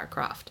from Lara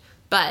Croft.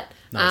 But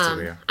Not a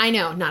superhero. I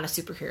know, not a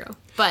superhero.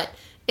 But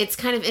it's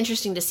kind of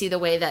interesting to see the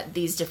way that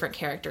these different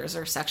characters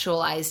are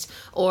sexualized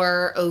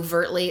or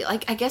overtly,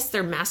 like, I guess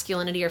their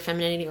masculinity or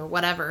femininity or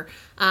whatever,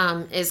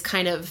 is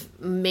kind of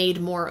made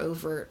more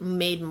overt,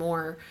 made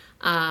more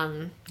It's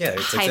hyper.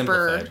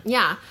 exemplified.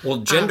 Yeah. Well,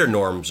 gender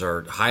norms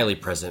are highly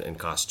present in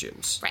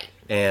costumes. Right.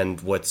 And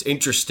what's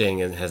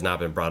interesting and has not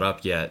been brought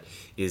up yet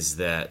is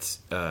that,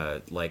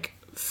 like,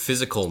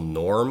 physical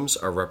norms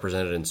are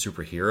represented in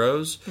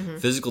superheroes. Mm-hmm.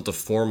 Physical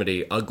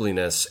deformity,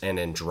 ugliness, and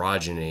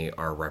androgyny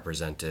are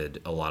represented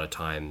a lot of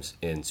times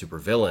in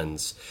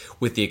supervillains,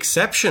 with the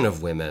exception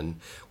of women,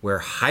 where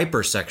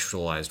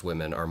hypersexualized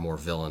women are more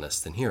villainous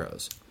than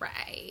heroes.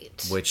 Right.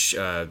 Which,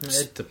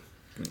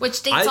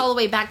 Which dates all the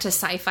way back to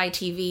sci-fi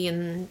TV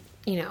and,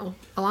 you know,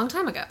 a long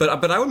time ago.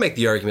 But I would make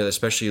the argument,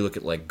 especially you look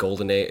at like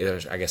Golden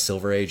Age, I guess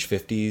Silver Age,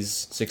 50s,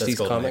 60s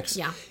Golden comics.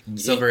 Age. Yeah.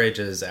 Silver Age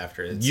is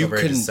after it. You Silver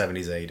Age is can-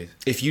 70s, 80s.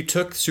 If you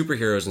took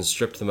superheroes and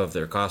stripped them of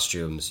their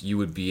costumes, you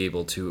would be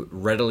able to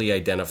readily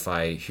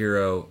identify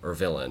hero or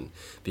villain,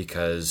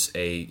 because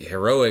a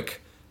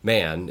heroic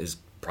man is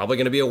probably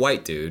going to be a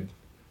white dude,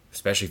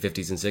 especially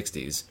 50s and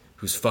 60s,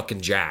 who's fucking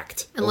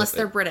jacked. Unless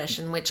they're British,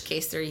 in which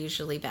case they're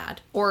usually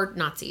bad. Or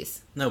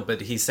Nazis. No,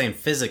 but he's saying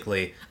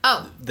physically.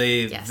 Oh,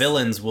 The yes.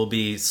 villains will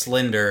be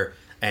slender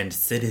and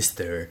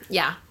sinister.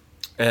 Yeah.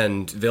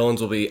 And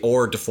villains will be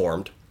or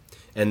deformed,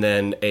 and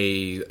then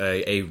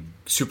a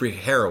super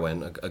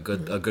heroine, a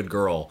good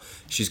girl,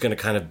 she's going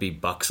to kind of be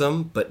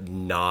buxom, but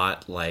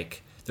not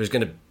like, there's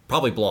going to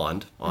probably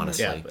blonde,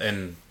 honestly. Yeah,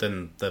 and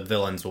then the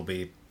villains will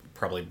be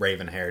probably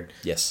raven-haired.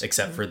 Yes.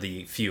 Except for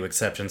the few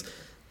exceptions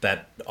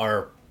that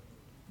are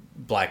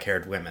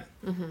black-haired women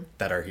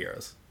that are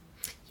heroes.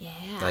 Yeah.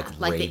 Like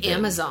Like the Raven.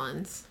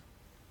 Amazons.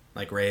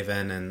 Like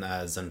Raven and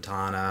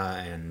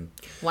Zatanna and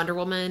Wonder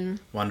Woman.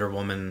 Wonder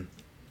Woman.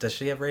 Does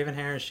she have raven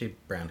hair or is she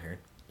brown hair?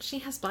 She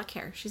has black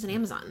hair. She's an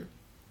Amazon.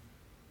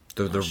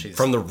 The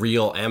from the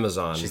real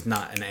Amazon. She's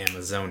not an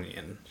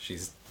Amazonian.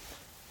 She's,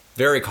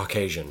 very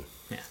Caucasian.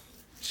 yeah.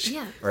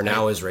 Yeah. Or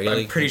now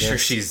Israeli. I'm pretty I sure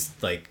guess. she's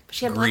like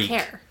She had Greek.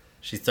 black hair.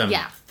 She's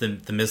Yeah.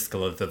 the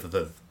mystical of the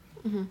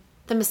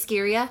The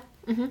Mascaria.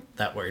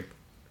 that word.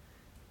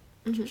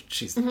 Mm-hmm.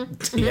 She's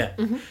yeah.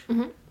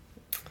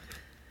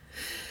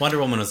 Wonder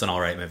Woman was an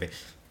alright movie.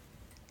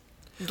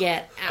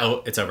 Get out.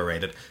 Oh, it's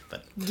overrated,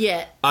 but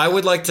Get. I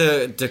would like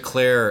to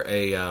declare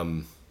a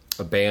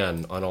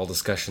ban on all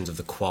discussions of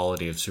the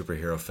quality of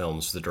superhero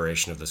films for the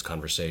duration of this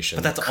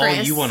conversation. that's all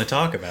Chris. you want to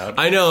talk about.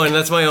 I know, and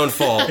that's my own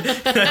fault.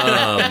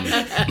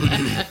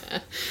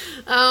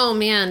 Oh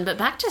man, but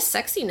back to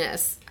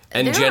sexiness.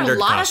 And there are a gendered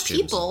lot costumes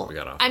of people. we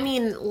got off I on.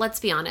 mean, let's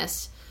be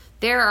honest.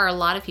 There are a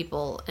lot of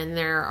people, and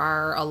there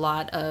are a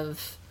lot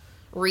of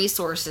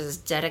resources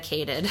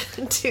dedicated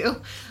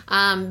to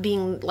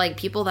being like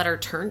people that are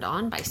turned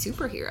on by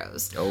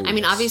superheroes. Oh, I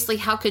mean, yes. obviously,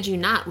 how could you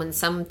not when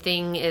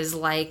something is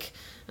like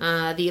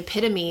the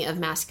epitome of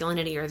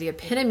masculinity or the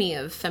epitome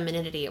of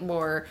femininity,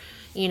 or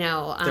you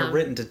know, They're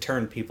written to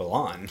turn people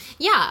on.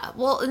 yeah,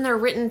 well, and they're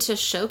written to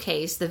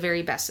showcase the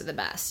very best of the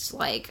best.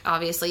 Like,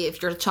 obviously,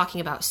 if you're talking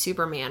about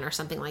Superman or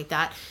something like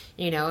that,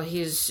 you know,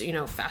 he's, you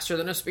know, faster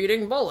than a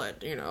speeding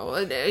bullet, you know.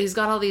 He's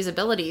got all these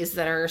abilities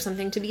that are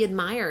something to be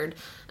admired,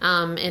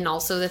 and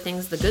also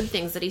the good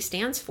things that he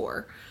stands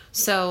for.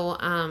 So,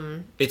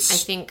 It's I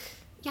think,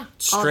 yeah,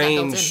 all of that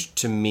built in. strange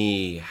to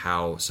me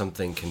how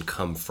something can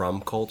come from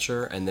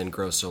culture and then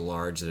grow so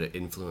large that it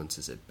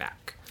influences it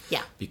back.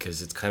 Yeah.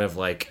 Because it's kind of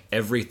like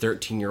every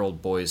 13-year-old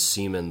boy's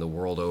semen the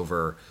world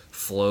over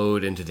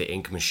flowed into the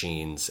ink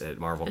machines at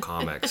Marvel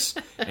Comics,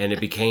 and it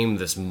became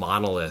this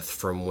monolith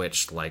from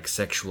which, like,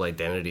 sexual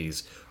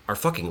identities are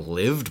fucking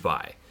lived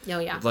by. Oh,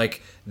 yeah.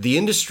 Like, the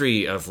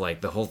industry of,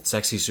 like, the whole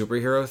sexy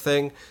superhero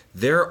thing,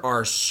 there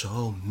are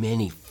so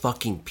many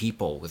fucking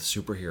people with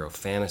superhero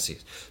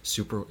fantasies,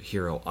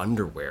 superhero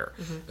underwear,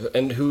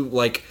 and who,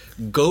 like,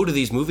 go to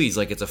these movies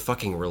like it's a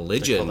fucking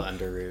religion Called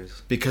the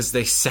Underoos. because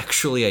they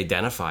sexually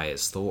identify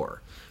as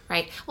Thor.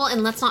 Right. Well,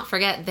 and let's not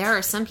forget, there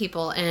are some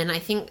people, and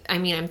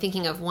I'm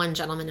thinking of one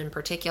gentleman in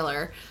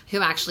particular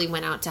who actually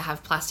went out to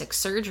have plastic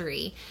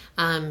surgery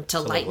to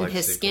lighten like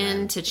his skin,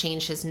 Superman. to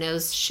change his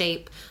nose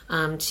shape,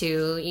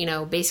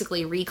 to,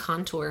 basically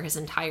recontour his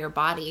entire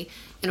body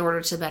in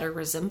order to better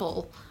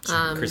resemble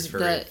Christopher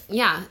the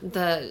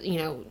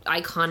Reeve.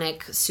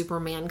 iconic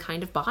Superman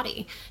kind of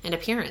body and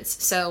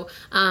appearance. So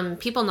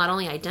people not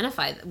only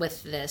identify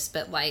with this,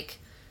 but like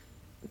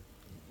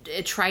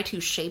try to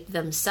shape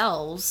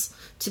themselves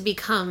to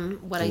become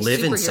what a Live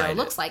superhero inside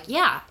looks it. like.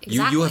 Yeah,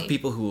 exactly. You have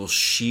people who will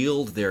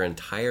shield their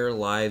entire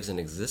lives and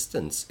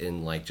existence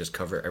in like just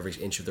cover every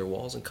inch of their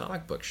walls in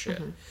comic book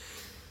shit.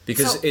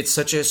 Because So- it's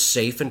such a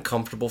safe and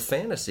comfortable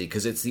fantasy.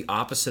 Because it's the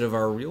opposite of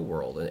our real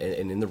world,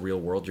 and in the real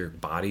world, your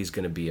body's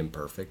going to be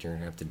imperfect. You're going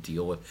to have to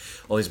deal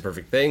with all these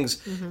imperfect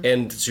things.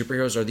 And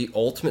superheroes are the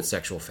ultimate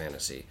sexual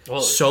fantasy.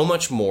 Well- So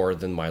much more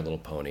than My Little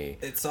Pony.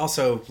 It's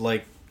also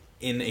like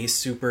in a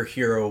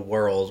superhero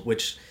world,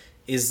 which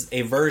is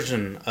a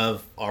version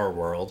of our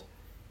world.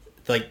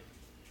 Like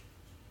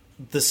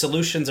the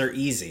solutions are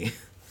easy.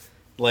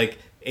 Like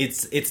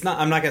it's not.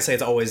 I'm not gonna say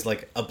it's always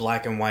like a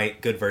black and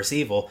white, good versus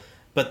evil.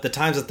 But the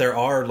times that there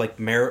are like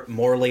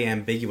morally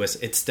ambiguous,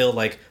 it's still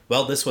like,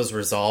 well, this was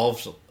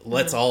resolved.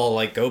 Let's all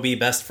like go be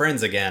best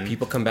friends again.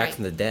 People come back Right.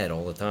 from the dead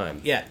all the time.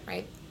 Yeah,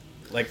 Right.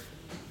 like,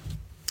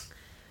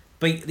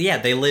 but yeah,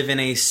 they live in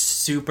a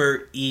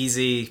super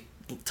easy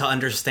to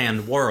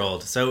understand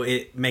world, so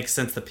it makes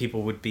sense that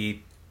people would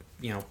be,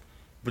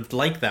 would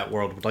like that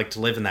world, would like to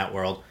live in that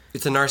world.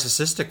 It's a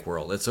narcissistic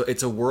world.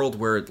 It's a world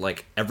where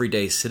like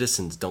everyday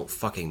citizens don't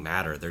fucking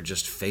matter. They're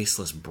just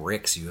faceless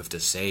bricks you have to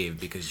save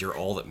because you're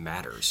all that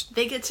matters.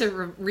 They get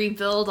to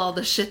rebuild all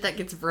the shit that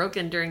gets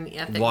broken during the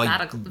epic While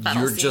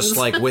battle you're scenes. just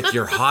like with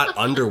your hot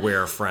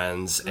underwear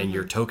friends and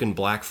your token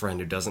black friend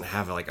who doesn't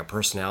have like a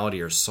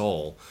personality or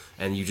soul,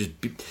 and you just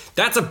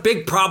that's a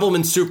big problem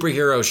in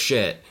superhero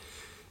shit.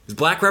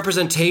 Black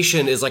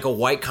representation is like a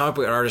white comic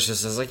book artist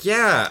just says like,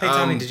 yeah, Hey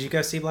Tommy, did you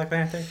go see Black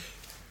Panther?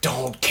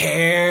 don't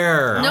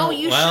care. No,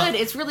 you Well, should.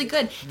 It's really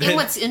good. And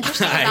what's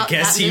interesting about I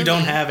guess that you don't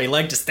movie- have a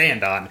leg to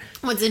stand on.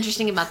 What's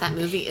interesting about that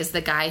movie is the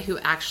guy who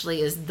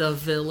actually is the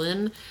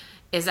villain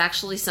is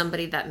actually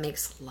somebody that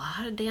makes a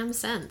lot of damn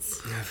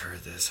sense. I've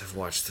heard this. I've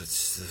watched the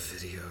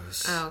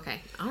videos. Oh,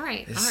 okay. All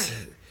right. All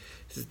right.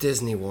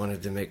 Disney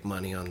wanted to make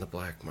money on the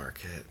black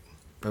market,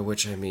 by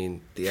which I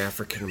mean the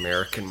African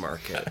American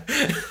market.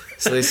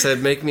 So they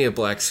said, make me a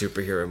black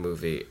superhero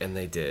movie, and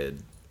they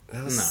did.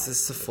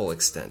 That's the full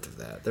extent of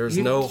that. There's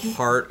no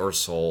heart or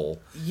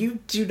soul. You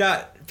do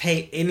not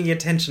pay any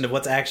attention to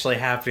what's actually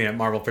happening at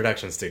Marvel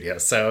Production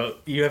Studios, so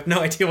you have no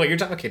idea what you're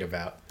talking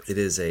about. It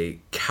is a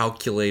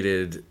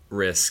calculated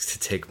risk to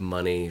take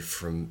money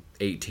from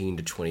 18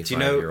 to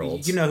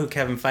 25-year-olds. You know who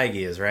Kevin Feige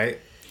is, right?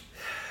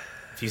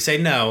 If you say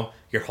no,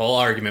 your whole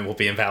argument will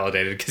be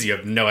invalidated because you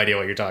have no idea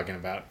what you're talking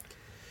about.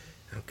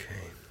 Okay,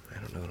 I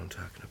don't know what I'm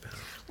talking about.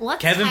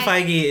 Let's Kevin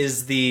tie- Feige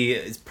is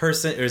the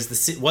person, or was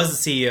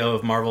the CEO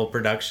of Marvel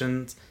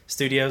Productions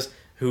Studios,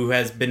 who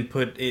has been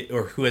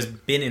who has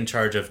been in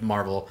charge of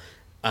Marvel,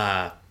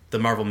 the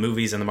Marvel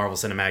movies and the Marvel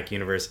Cinematic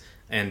Universe,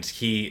 and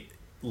he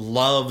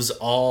loves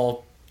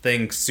all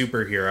things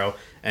superhero,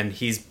 and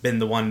he's been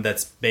the one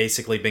that's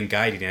basically been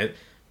guiding it,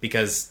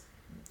 because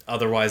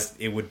otherwise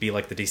it would be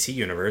like the DC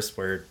universe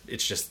where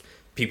it's just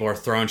people are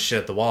throwing shit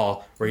at the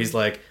wall, where he's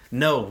like,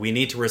 no, we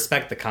need to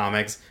respect the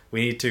comics,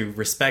 we need to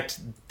respect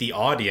the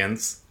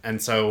audience,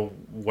 and so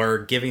we're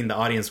giving the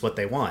audience what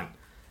they want.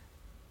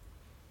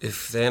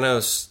 If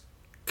Thanos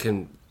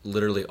can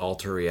literally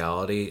alter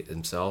reality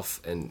himself,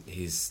 and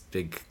his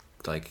big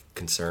like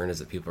concern is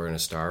that people are going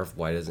to starve,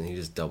 why doesn't he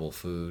just double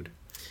food?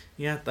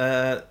 Yeah,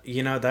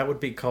 that would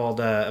be called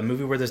a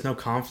movie where there's no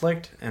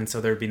conflict, and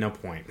so there'd be no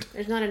point.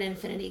 There's not an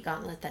Infinity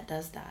Gauntlet that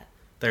does that.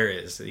 There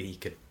is. He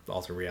could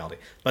alter reality.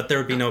 But there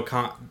would be no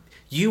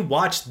You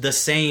watched the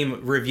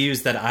same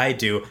reviews that I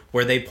do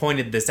where they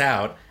pointed this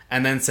out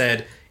and then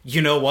said,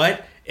 you know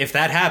what? If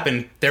that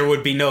happened, there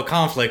would be no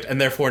conflict and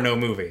therefore no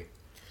movie.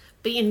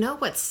 But you know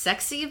what's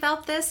sexy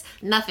about this?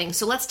 Nothing.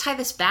 So let's tie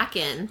this back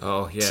in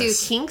Oh, yes.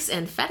 to kinks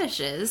and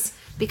fetishes,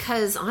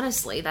 because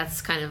honestly,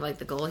 that's kind of like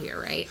the goal here,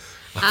 right?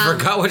 I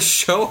forgot what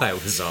show I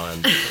was on.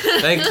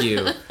 Thank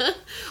you.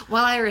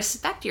 While I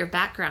respect your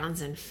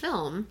backgrounds in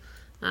film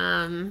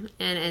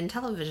and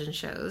television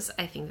shows,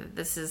 I think that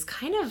this is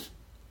kind of,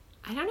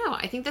 I don't know,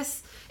 I think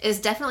this is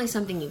definitely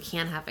something you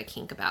can have a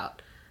kink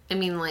about. I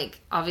mean, like,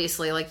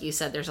 obviously, like you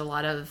said, there's a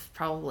lot of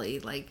probably,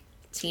 like,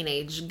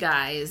 teenage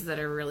guys that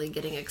are really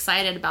getting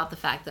excited about the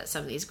fact that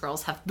some of these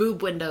girls have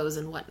boob windows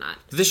and whatnot.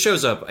 This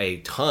shows up a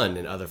ton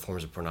in other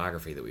forms of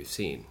pornography that we've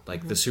seen.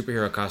 Like the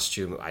superhero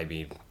costume, I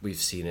mean, we've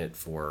seen it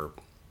for...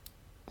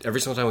 Every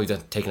single time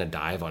we've taken a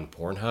dive on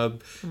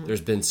Pornhub,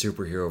 there's been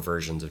superhero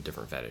versions of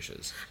different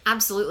fetishes.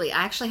 Absolutely.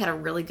 I actually had a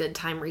really good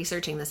time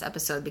researching this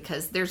episode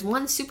because there's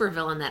one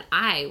supervillain that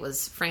I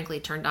was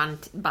frankly turned on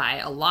by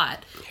a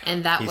lot,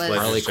 and that Heath was...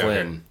 Ledger's Harley Joker.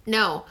 Quinn.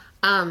 No,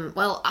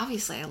 Well,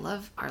 obviously, I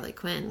love Harley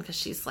Quinn because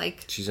she's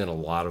like, She's in a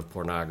lot of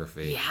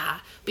pornography. yeah.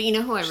 But you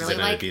know who I She's really in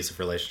an like? abusive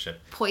relationship.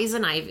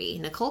 Poison Ivy.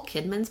 Nicole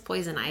Kidman's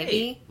Poison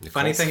Ivy.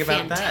 Funny thing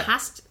about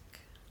Fantastic.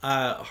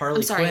 that, Harley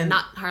I'm sorry, Quinn.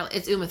 not Harley.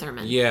 It's Uma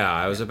Thurman. Yeah,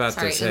 I was about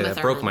Sorry, to say Uma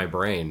that broke Thurman. my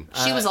brain.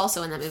 She was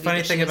also in that movie. Funny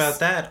but she thing was- about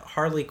that,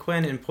 Harley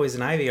Quinn and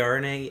Poison Ivy are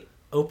in a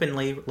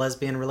openly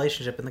lesbian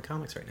relationship in the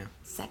comics right now.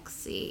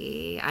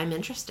 Sexy. I'm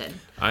interested.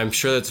 I'm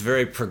sure that's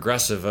very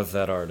progressive of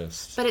that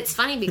artist. But it's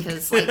funny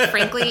because, like,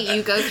 frankly,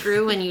 you go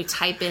through and you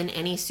type in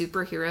any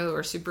superhero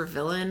or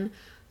supervillain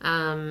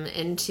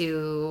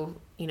into,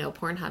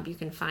 Pornhub, you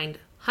can find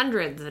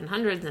hundreds and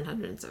hundreds and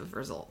hundreds of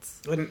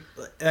results.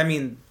 I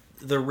mean,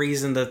 the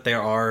reason that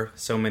there are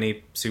so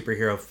many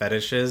superhero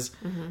fetishes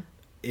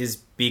is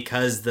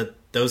because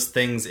those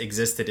things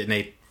existed in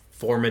a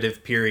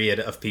formative period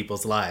of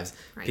people's lives.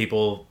 Right.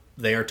 People,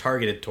 they are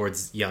targeted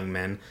towards young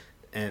men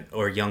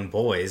or young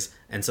boys,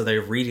 and so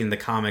they're reading the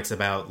comics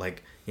about,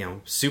 like,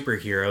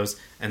 superheroes,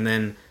 and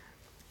then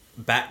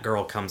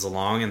Batgirl comes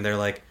along and they're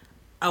like,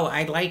 oh,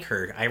 I like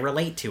her, I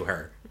relate to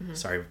her.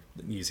 Sorry,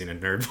 using a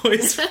nerd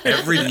voice.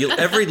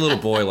 Every little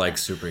boy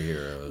likes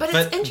superheroes. But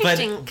But- it's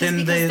interesting but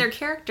because then they're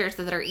characters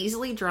that are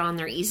easily drawn,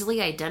 they're easily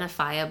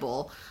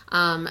identifiable,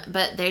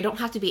 but they don't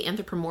have to be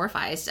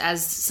anthropomorphized,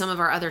 as some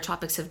of our other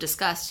topics have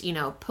discussed.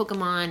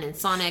 Pokemon and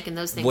Sonic and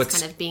those things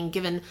kind of being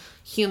given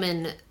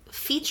human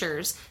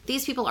features.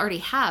 These people already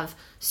have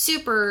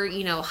super,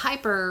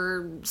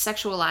 hyper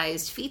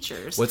sexualized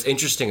features. What's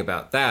interesting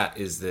about that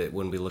is that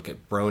when we look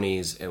at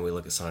bronies and we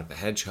look at Sonic the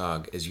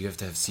Hedgehog, is you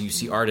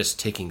see artists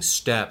taking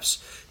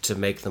steps to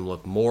make them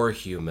look more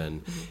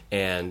human,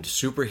 and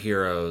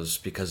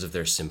superheroes, because of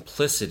their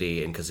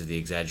simplicity and because of the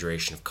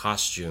exaggeration of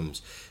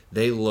costumes,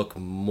 they look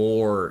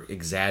more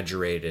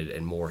exaggerated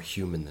and more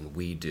human than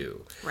we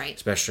do. Right.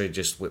 Especially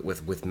just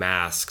with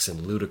masks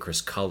and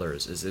ludicrous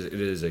colors. It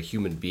is a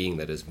human being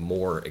that is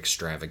more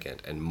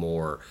extravagant and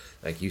more,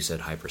 like you said,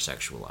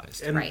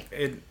 hypersexualized. And Right.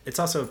 it's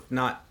also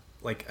not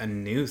like a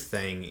new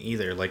thing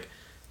either. Like,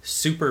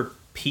 super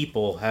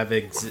people have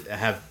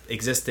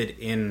existed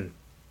in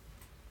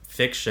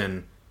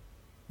fiction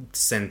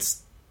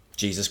since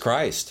Jesus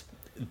Christ.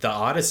 the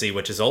Odyssey,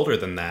 which is older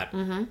than that.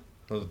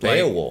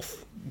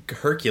 Beowulf.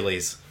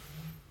 Hercules.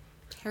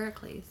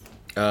 Heracles.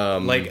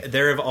 Like,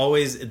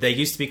 they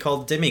used to be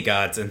called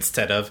demigods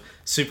instead of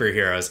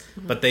superheroes,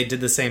 but they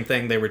did the same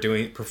thing. They were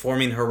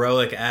performing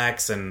heroic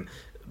acts and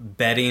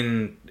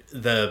bedding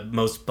the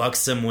most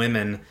buxom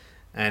women,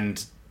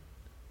 and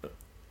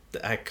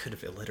I could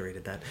have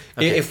alliterated that.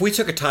 Okay. If we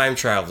took a time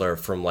traveler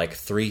from like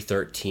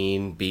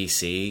 313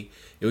 BC,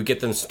 it would take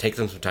them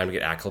some time to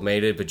get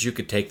acclimated, but you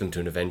could take them to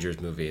an Avengers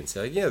movie and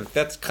say, yeah,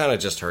 that's kind of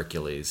just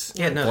Hercules.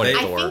 Yeah, no, Point at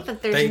I Thor. think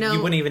that there's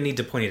you wouldn't even need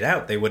to point it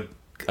out. They would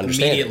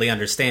immediately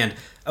understand,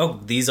 oh,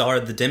 these are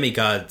the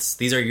demigods.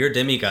 These are your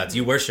demigods.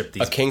 You worship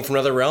these. A king from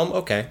another realm?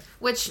 Okay.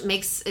 Which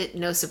makes it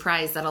no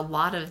surprise that a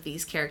lot of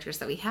these characters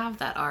that we have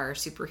that are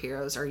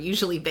superheroes are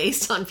usually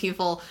based on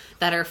people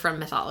that are from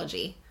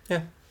mythology.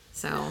 Yeah.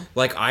 So,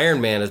 Like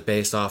Iron Man is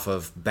based off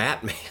of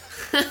Batman.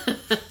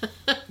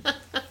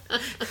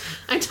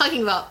 I'm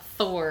talking about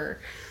Thor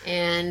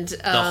and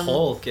The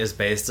Hulk is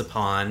based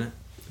upon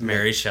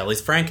Mary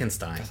Shelley's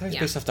Frankenstein. It's Yeah.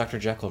 based off Dr.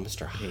 Jekyll and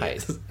Mr.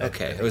 Hyde.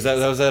 Okay. Was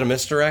that a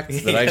misdirect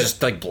that I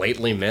just like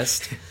blatantly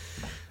missed?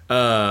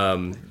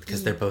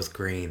 Because they're both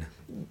green.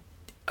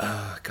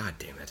 God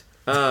damn it.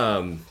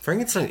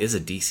 Frankenstein is a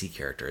DC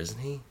character, isn't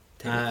he?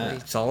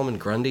 Technically? Solomon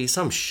Grundy,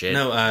 some shit.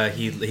 No,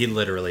 he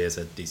literally is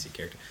a DC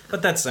character.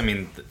 But that's, I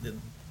mean,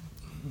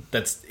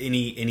 that's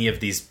any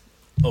of these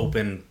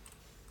open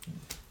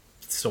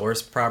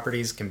source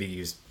properties can be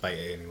used by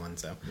anyone.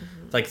 So,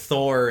 like,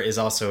 Thor is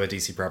also a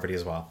DC property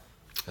as well.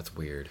 That's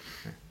weird.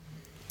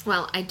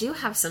 well, I do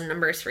have some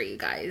numbers for you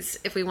guys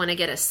if we want to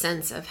get a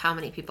sense of how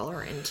many people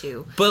are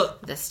into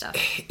But this stuff.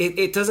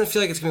 it doesn't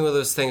feel like it's going to be one of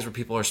those things where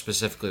people are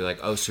specifically like,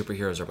 oh,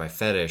 superheroes are my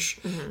fetish.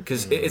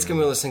 Because it's going to be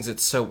one of those things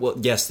that's so, well,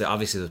 yes,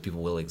 obviously those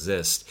people will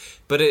exist,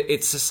 but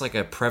it's just like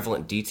a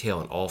prevalent detail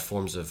in all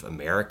forms of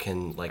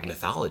American, like,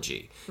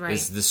 mythology. Right.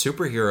 Is the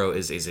superhero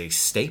is a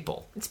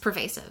staple. It's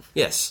pervasive.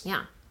 Yes.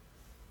 Yeah.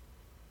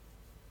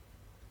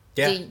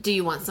 Yeah. Do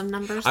you want some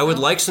numbers? I would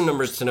though? like some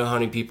numbers to know how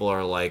many people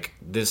are like,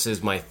 this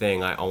is my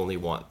thing, I only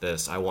want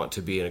this. I want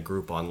to be in a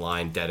group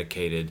online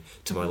dedicated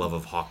to my love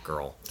of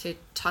Hawkgirl. to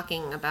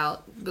talking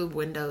about boob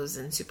windows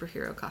and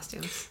superhero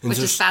costumes, And which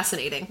is just-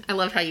 fascinating. I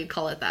love how you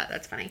call it that.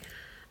 That's funny.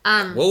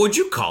 What would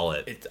you call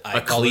it? I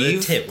call it a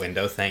tit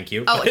window, thank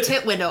you. Oh, a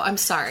tit window. I'm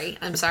sorry.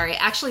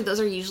 Actually, those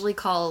are usually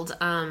called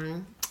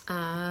Cleave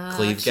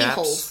gaps?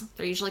 keyholes.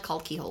 They're usually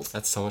called keyholes.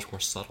 That's so much more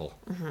subtle.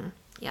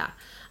 Yeah.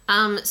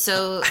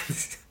 So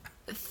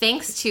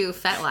thanks to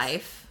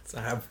FetLife,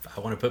 I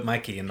want to put my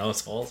key in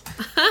those holes.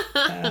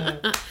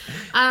 thanks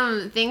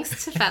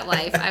to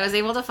FetLife, I was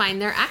able to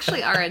find there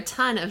actually are a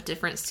ton of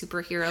different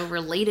superhero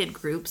related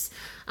groups.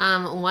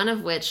 One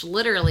of which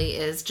literally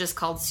is just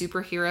called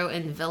Superhero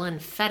and Villain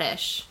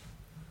Fetish.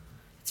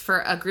 It's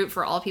for a group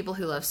for all people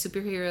who love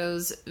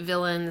superheroes,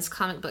 villains,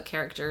 comic book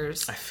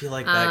characters. I feel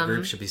like that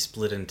group should be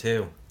split in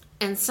two.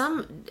 And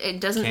some it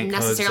doesn't Can't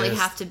necessarily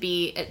coexist. have to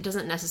be. It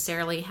doesn't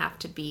necessarily have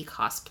to be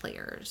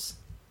cosplayers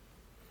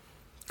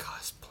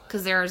Cosplay.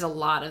 because there's a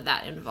lot of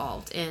that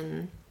involved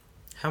in.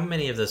 How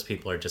many of those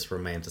people are just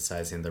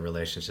romanticizing the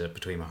relationship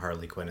between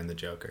Harley Quinn and the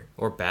Joker?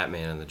 Or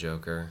Batman and the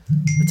Joker.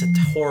 It's a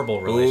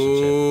horrible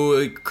relationship.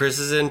 Ooh, Chris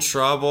is in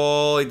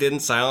trouble. He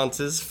didn't silence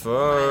his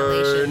phone.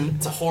 Violation.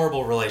 It's a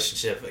horrible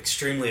relationship,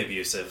 extremely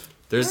abusive.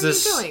 There's What are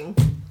this. you doing?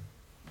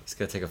 He's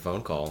gonna take a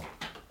phone call.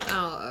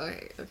 Oh,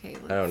 okay.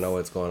 I don't know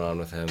what's going on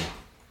with him.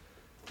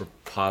 We're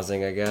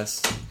pausing, I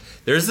guess.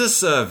 There's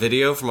this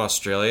video from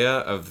Australia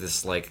of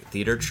this like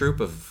theater troupe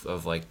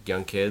of like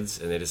young kids,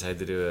 and they decided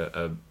to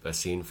do a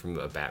scene from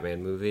a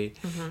Batman movie.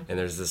 And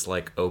there's this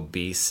like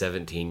obese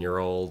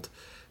 17-year-old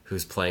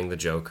who's playing the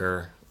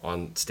Joker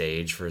on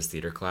stage for his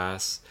theater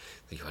class.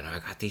 Like, you know, I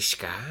got these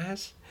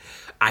scars.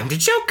 I'm the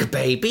Joker,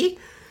 baby.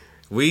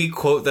 We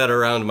quote that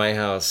around my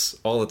house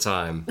all the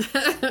time,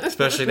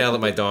 especially now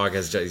that my dog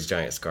has these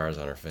giant scars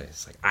on her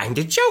face. Like, I'm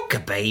the Joker,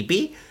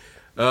 baby.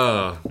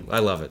 Oh, I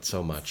love it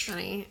so much.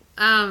 Funny.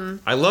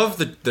 I love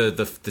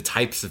the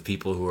types of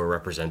people who are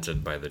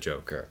represented by the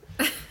Joker.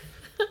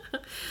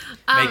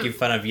 Making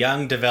fun of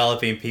young,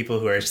 developing people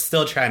who are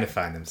still trying to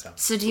find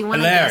themselves. So do you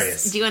want to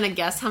Hilarious. guess? Do you want to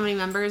guess how many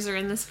members are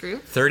in this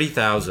group?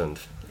 30,000.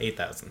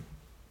 8,000.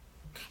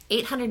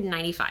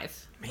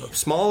 895.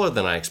 Smaller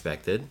than I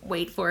expected.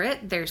 Wait for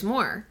it. There's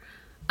more.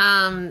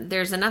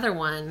 There's another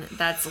one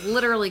that's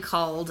literally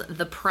called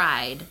the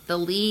Pride, the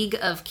League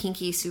of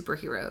Kinky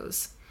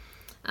Superheroes.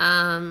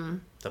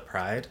 The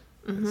Pride?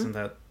 Isn't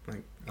that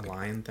like a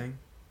lion thing?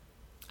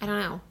 I don't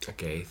know, A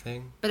gay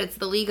thing? but it's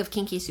the League of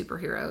Kinky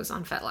Superheroes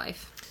on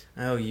FetLife.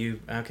 Oh,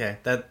 okay.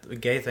 That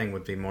gay thing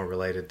would be more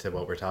related to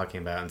what we're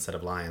talking about instead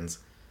of lions.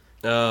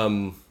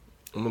 I'm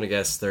gonna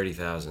guess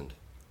 30,000.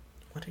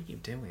 What are you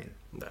doing?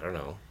 I don't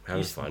know.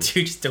 Having fun.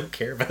 You just don't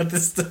care about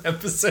this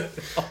episode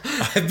at all.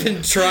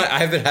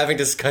 I've been having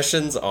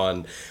discussions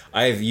on.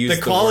 I've used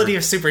The quality word,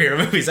 of superhero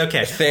movies.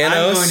 Okay,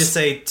 Thanos. I'm going to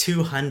say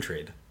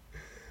 200.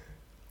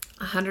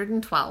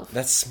 112.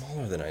 That's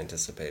smaller than I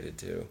anticipated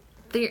too.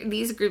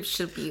 These groups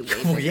should be way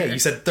bigger. Well, yeah, you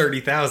said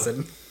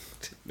 30,000.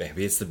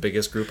 Maybe it's the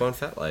biggest group on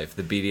FetLife,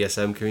 the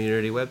BDSM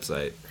community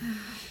website.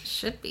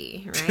 Should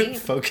be, right?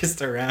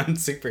 Focused around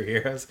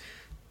superheroes.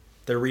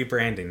 They're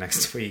rebranding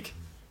next week.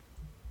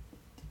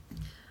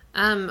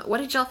 What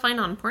did y'all find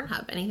on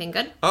Pornhub? Anything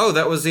good? Oh,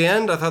 that was the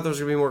end? I thought there was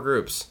going to be more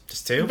groups.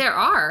 Just two? There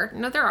are.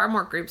 No, there are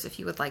more groups if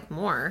you would like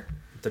more.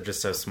 They're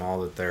just so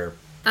small that they're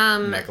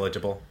Um,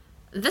 negligible.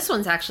 This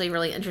one's actually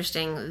really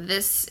interesting.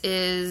 This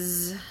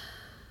is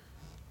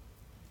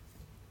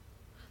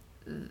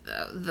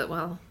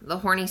the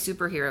Horny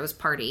Superheroes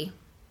Party.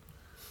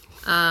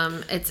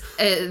 It's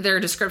their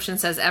description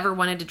says, "Ever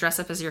wanted to dress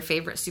up as your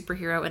favorite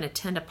superhero and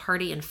attend a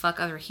party and fuck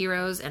other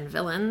heroes and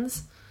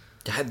villains?"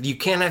 God, you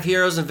can't have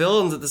heroes and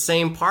villains at the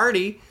same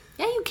party.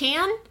 Yeah, you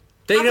can.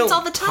 They Happens don't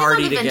all the time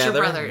party on the Venture together.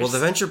 Brothers. Well, the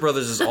Venture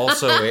Brothers is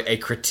also a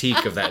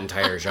critique of that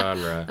entire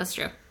genre. That's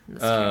true.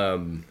 That's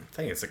Um, I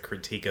think it's a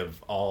critique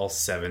of all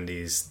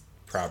 70s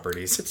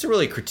properties. it's a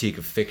really critique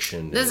of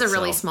fiction. This is in a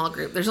really itself. small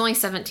group. There's only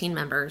 17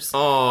 members.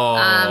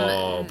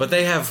 Oh, but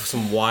they have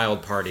some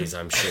wild parties,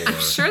 I'm sure. I'm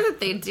sure that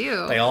they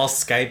do. They all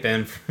Skype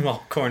in from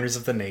all corners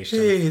of the nation.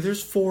 Hey,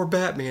 there's 4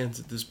 Batmans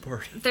at this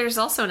party. There's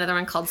also another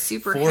one called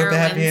Super 4 Heroines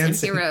and Batmans and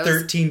Heroes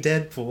 13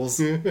 Deadpools.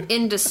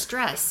 in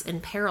Distress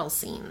and Peril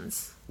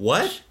Scenes.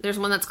 What? There's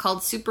one that's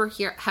called Super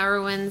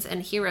Heroines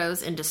and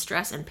Heroes in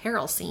Distress and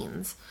Peril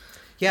Scenes.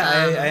 Yeah,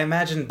 I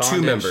imagine bondage.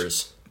 2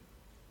 members.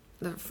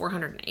 The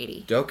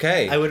 480.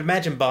 Okay. I would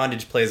imagine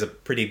bondage plays a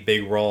pretty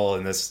big role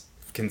in this,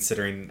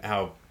 considering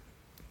how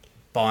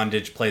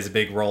bondage plays a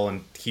big role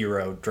in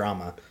hero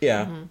drama.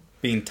 yeah.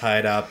 Being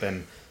tied up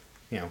and,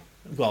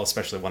 well,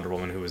 especially Wonder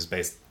Woman, who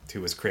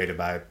was created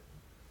by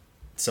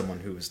someone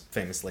who was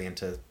famously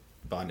into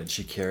bondage.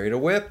 She carried a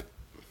whip.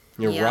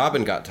 Yeah.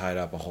 Robin got tied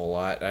up a whole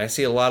lot. I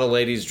see a lot of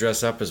ladies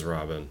dress up as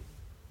Robin.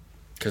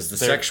 Because the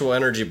They're- sexual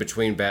energy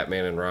between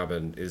Batman and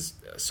Robin is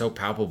so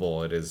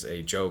palpable. It is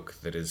a joke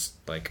that is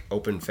like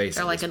open face.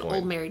 They're at like this an point.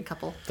 old married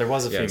couple. There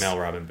was a Yes. female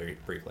Robin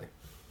briefly.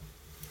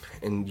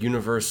 In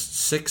Universe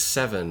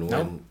 6-7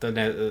 when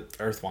The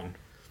Earth one.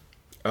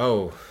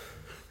 oh,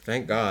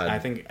 thank God. I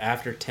think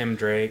after Tim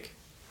Drake.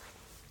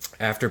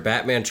 After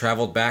Batman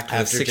traveled back to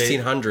After the Jay-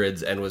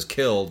 1600s and was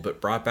killed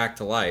but brought back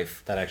to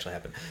life. That actually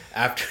happened.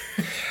 After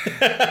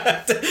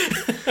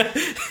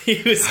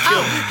he was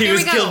killed, he here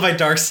was we go. killed by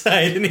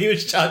Darkseid, and he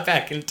was shot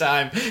back in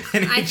time,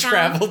 and he I found-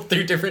 traveled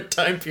through different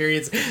time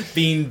periods,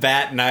 being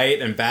Bat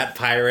Knight and Bat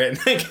Pirate and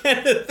that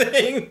kind of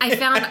thing.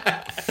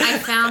 I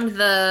found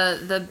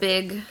the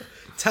big.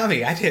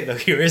 Tommy, I didn't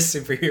know you were a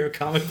superhero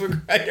comic book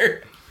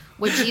writer.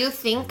 Would you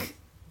think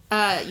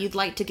you'd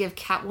like to give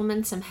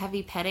Catwoman some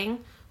heavy petting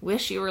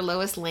Wish you were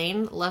Lois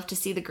Lane. Love to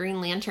see the Green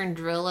Lantern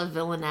drill a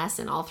villainess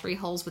in all 3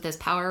 holes with his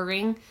power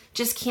ring.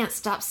 Just can't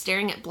stop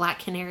staring at Black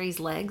Canary's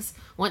legs.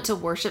 Want to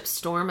worship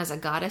Storm as a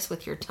goddess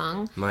with your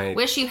tongue.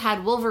 Wish you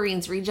had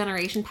Wolverine's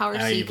regeneration power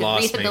so you could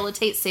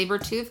rehabilitate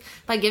Sabretooth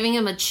by giving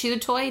him a chew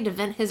toy to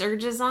vent his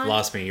urges on.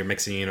 Lost me. You're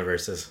mixing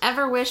universes.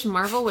 Ever wish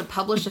Marvel would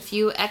publish a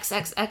few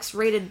XXX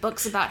rated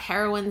books about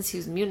heroines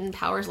whose mutant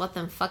powers let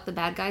them fuck the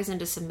bad guys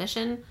into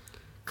submission?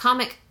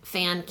 Comic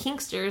fan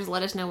Kinksters,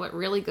 let us know what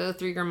really goes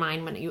through your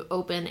mind when you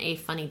open a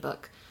funny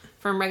book.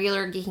 From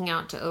regular geeking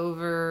out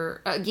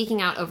over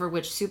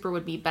which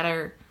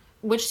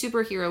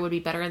superhero would be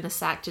better in the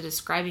sack to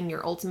describing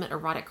your ultimate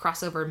erotic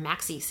crossover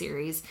maxi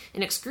series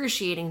in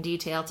excruciating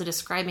detail to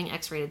describing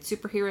X-rated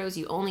superheroes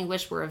you only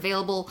wish were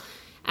available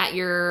at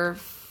your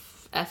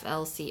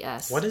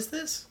FLCS. What is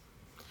this?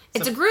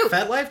 It's a group.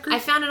 FetLife group? I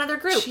found another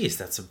group. Jeez,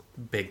 that's a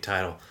big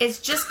title. It's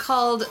just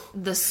called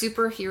the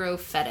Superhero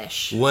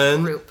Fetish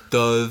When group.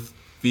 does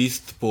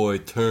Beast Boy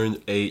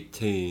turn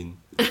 18?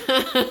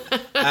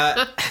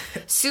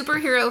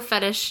 Superhero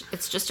Fetish.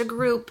 It's just a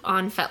group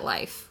on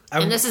FetLife.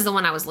 And this is the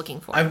one I was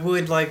looking for. I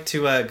would like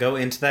to go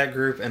into that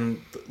group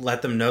and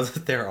let them know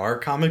that there are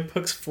comic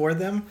books for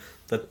them.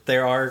 That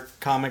there are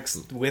comics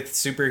with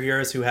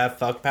superheroes who have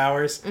fuck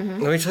powers.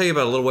 Mm-hmm. Let me tell you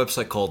about a little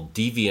website called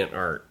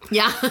DeviantArt.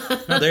 Yeah.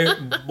 No, they're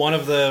one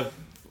of the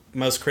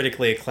most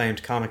critically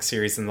acclaimed comic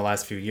series in the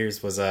last few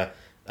years was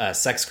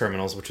Sex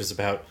Criminals, which was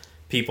about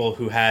people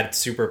who had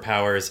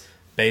superpowers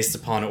based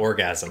upon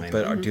orgasming.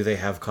 But do they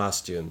have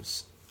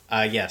costumes?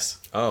 Yes.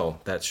 Oh,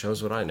 that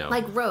shows what I know.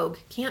 Like Rogue.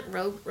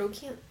 Rogue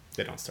can't.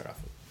 They don't start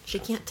off with... She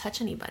can't touch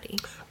anybody.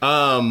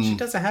 She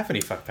doesn't have any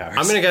fuck powers.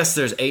 I'm going to guess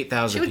there's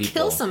 8,000 She would people.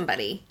 kill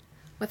somebody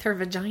with her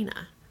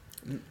vagina.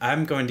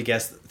 I'm going to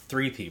guess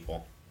 3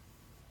 people.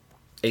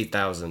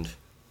 8,000.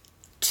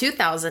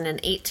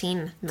 2018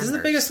 members. This is the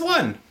biggest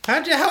one.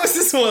 How is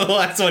this one the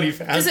last one you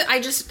found? I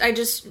just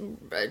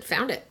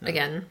found it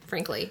again,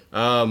 frankly.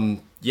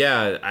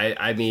 Yeah,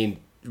 I mean,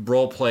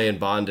 role play and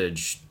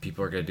bondage,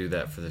 people are going to do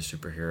that for the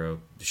superhero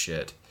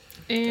shit.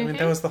 I mean,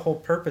 that was the whole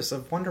purpose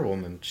of Wonder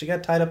Woman. She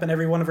got tied up in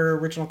every one of her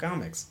original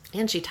comics.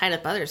 And she tied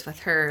up others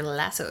with her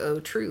lasso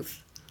of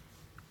truth.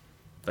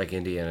 Like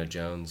Indiana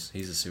Jones.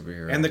 He's a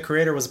superhero. And the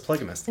creator was a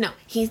polygamist. No,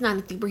 he's not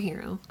a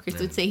superhero. Chris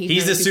would say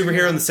He's a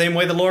superhero in the same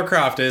way that Laura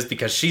Croft is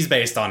because she's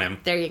based on him.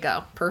 There you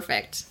go.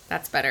 Perfect.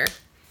 That's better.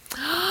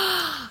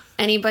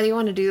 Anybody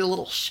want to do a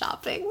little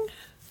shopping?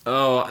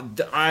 Oh,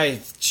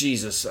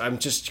 Jesus. I'm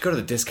just go to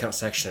the discount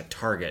section at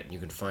Target and you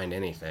can find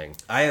anything.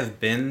 I have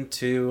been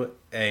to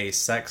a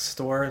sex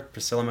store,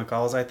 Priscilla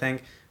McCall's, I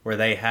think, where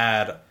they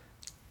had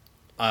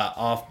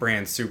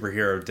off-brand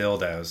superhero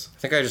dildos. I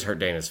think I just hurt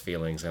Dana's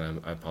feelings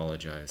and I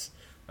apologize.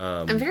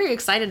 I'm very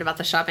excited about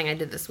the shopping I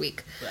did this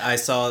week. I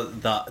saw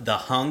the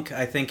hunk,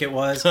 I think it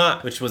was,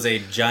 which was a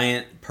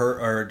giant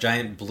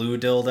giant blue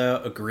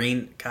dildo, a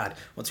green. God,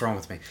 what's wrong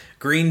with me?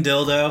 Green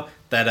dildo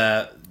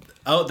that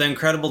the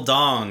Incredible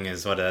Dong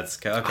is what that's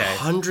called. Okay,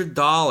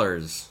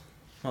 $100.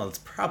 well, it's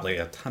probably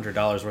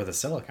 $100 worth of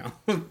silicone.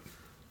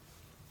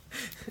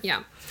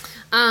 Yeah.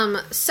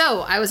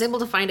 So I was able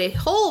to find a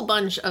whole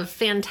bunch of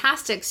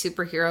fantastic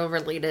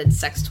superhero-related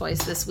sex toys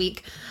this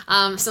week,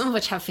 some of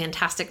which have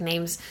fantastic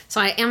names.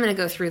 So I am going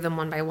to go through them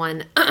one by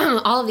one.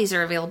 All of these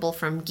are available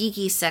from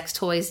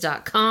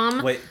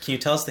geekysextoys.com. Wait, can you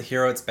tell us the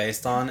hero it's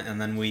based on, and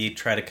then we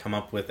try to come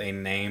up with a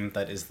name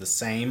that is the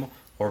same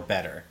or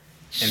better?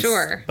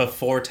 Sure.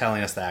 Before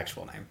telling us the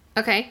actual name.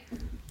 Okay.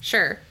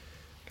 Sure.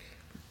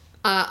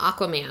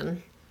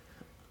 Aquaman.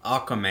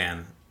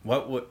 Aquaman.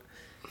 What would...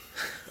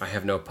 I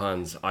have no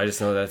puns. I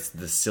just know that's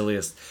the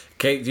silliest.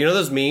 Okay, do you know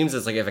those memes?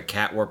 It's like if a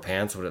cat wore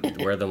pants, would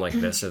it wear them like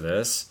this or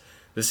this?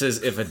 This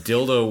is if a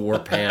dildo wore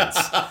pants,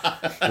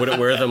 would it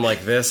wear them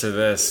like this or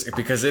this?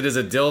 Because it is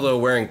a dildo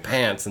wearing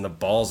pants, and the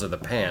balls are the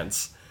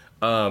pants.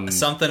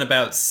 Something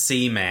about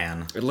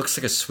Seaman. It looks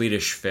like a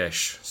Swedish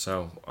fish,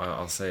 so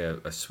I'll say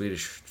a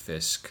Swedish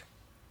fisk.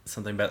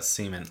 Something about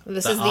semen.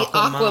 This is the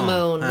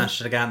Aquamone. I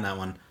should have gotten that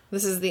one.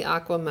 This is the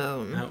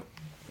Aquamone. No.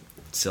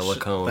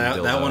 Silicone That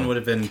dildo. one would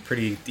have been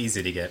pretty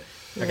easy to get.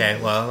 Okay,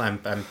 well,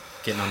 I'm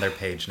getting on their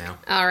page now.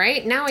 All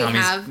right. Now we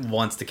Tommy's have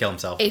wants to kill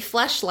himself. a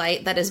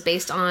fleshlight that is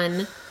based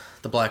on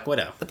The Black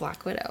Widow. the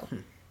Black Widow.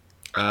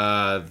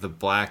 The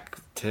black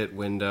tit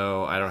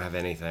window. I don't have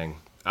anything.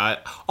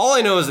 All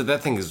I know is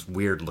that thing is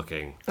weird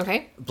looking.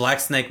 Okay. Black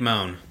Snake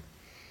Moan.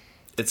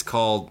 It's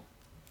called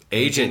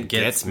Agent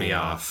Gets Me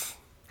Off.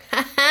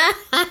 Isn't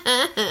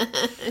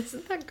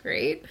that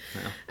great?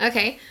 No.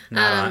 Okay.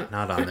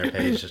 Not on their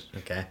page.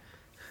 Okay.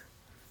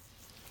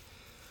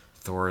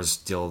 Thor's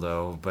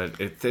dildo,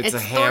 but it's It's a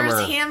hammer.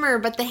 Thor's hammer,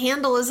 but the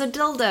handle is a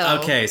dildo.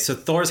 Okay, so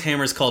Thor's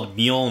hammer is called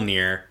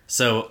Mjolnir,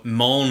 so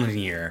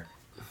Mjolnir.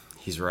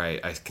 He's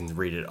right. I can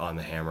read it on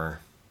the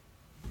hammer.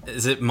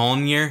 Is it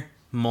Mjolnir?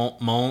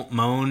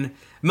 Mjolnir.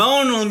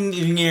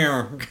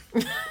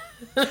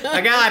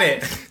 I got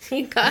it.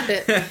 You got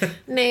it.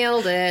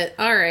 Nailed it.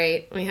 All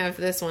right. We have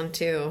this one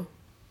too.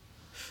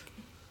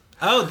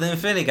 Oh, the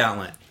Infinity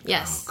Gauntlet.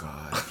 Yes. Oh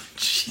God,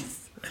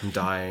 Jeez. I'm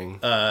dying.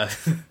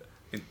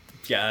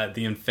 Yeah, Yeah,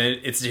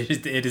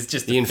 it is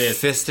just The a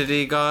fist.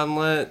 Infistity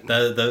Gauntlet.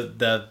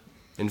 The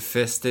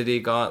Infistity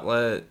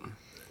Gauntlet.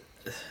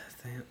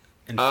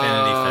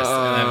 Infinity Fist.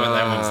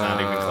 That one's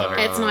not even clever.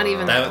 It's not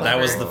even That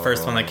was clever. the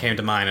first one that came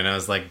to mind, and I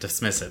was like,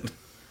 dismiss it.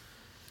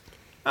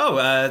 Oh,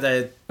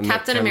 the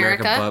Captain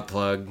America. butt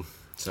plug.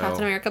 So,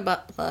 Captain America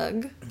butt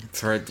plug.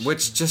 Sorry,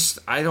 which just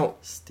I don't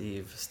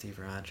Steve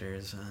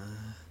Rogers.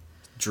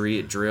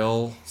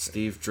 drill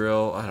Steve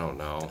Drill. I don't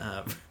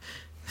know.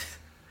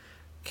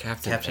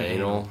 Captain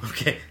Anal.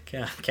 Okay,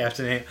 yeah,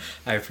 Captain Anal.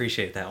 I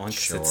appreciate that one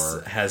because Sure.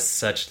 it has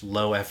such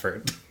low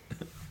effort.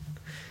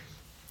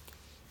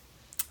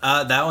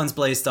 That one's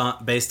based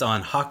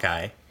on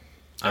Hawkeye,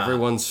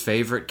 Everyone's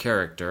favorite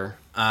character.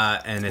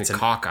 and it's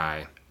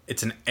Hawkeye.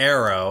 it's an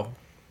arrow.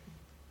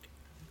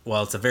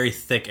 Well, it's a very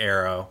thick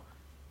arrow,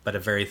 but a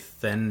very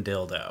thin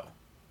dildo.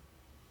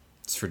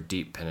 It's for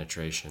deep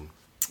penetration.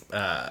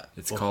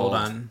 It's Well, called hold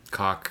on.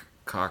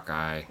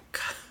 Cockeye.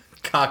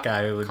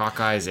 Cockeye.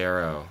 Hawkeye's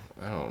arrow.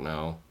 I don't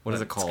know. What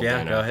is it called? Yeah,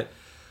 Dana? go ahead.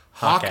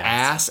 Hawk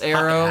ass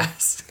arrow.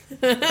 Hawk-ass.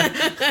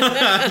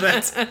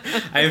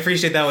 I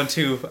appreciate that one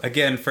too.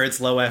 Again, for its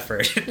low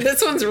effort.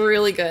 This one's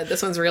really good.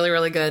 This one's really,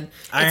 really good.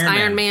 It's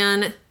Iron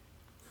Man.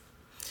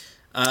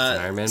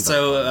 Iron Man.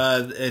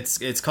 So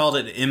it's called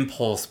an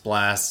impulse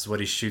blast. Is what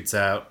he shoots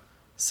out.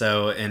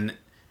 So an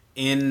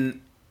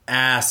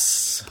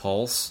in-ass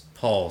Pulse.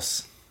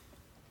 pulse.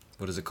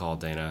 What is it called,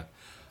 Dana?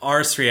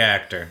 Arse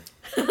reactor.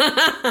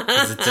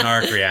 'Cause it's an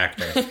arc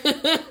reactor.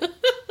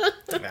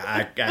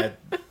 I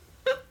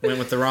went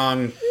with the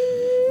wrong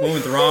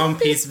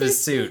piece of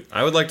his suit.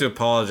 I would like to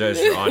apologize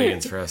to the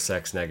audience for how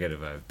sex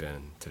negative I've been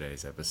in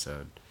today's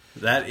episode.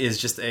 That is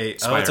just a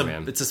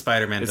Spider-Man. it's a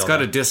Spider-Man. It's dildo.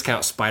 got a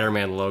discount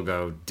Spider-Man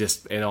logo,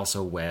 and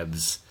also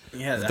webs.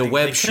 Yeah, the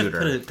web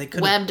shooter. They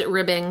could Webbed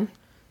ribbing.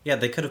 Yeah,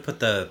 they could have put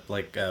the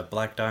black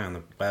dye on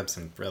the webs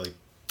and really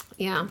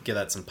Yeah. give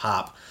that some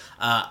pop.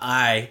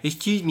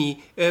 Excuse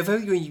me, if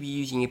I'm going to be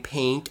using a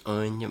paint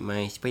on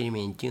my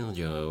Spider-Man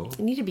dildo.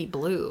 You need to be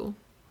blue.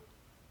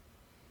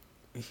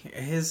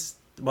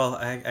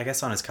 I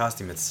guess on his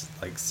costume it's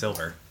like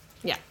silver.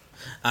 Yeah.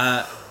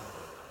 I'm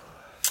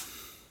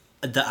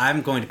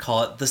going to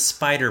call it the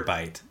spider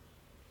bite.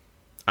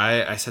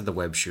 I said the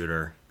web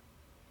shooter.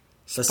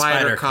 The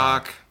Spider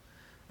cock.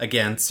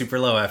 Again, super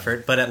low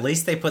effort, but at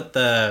least they put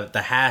the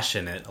hash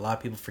in it. A lot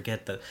of people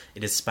forget that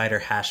it is Spider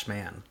Hash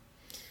Man.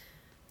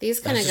 These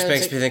That kind of just go.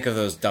 makes me think of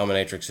those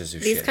dominatrixes who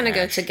These shit kind of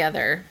go hash.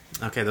 together.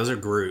 Okay, those are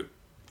Groot.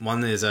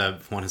 One is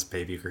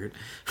baby Groot.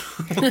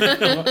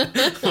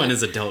 One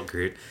is adult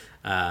Groot.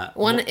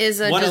 One is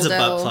a one dildo. is a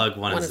butt plug.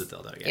 One is a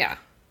dildo. Yeah.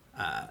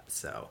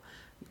 So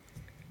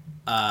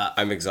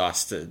I'm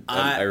exhausted.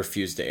 I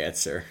refuse to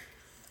answer.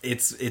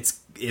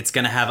 it's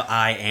gonna have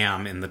I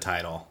am in the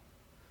title.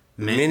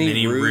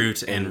 Mini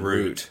root and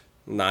root.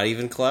 Not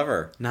even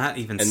clever. Not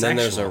even. And sexual. then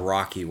there's a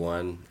rocky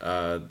one.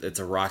 It's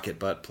a rocket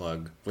butt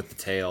plug with the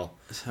tail.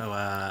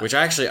 So Which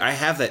I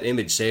have that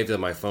image saved on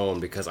my phone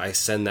because I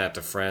send that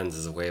to friends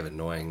as a way of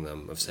annoying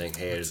them, of saying,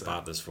 "Hey, I just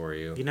bought this for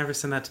you." you never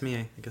send that to me.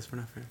 I guess we're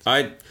not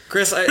friends.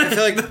 Chris, I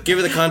feel like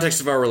given the context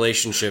of our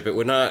relationship, it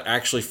would not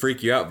actually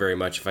freak you out very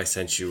much if I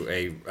sent you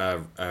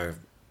a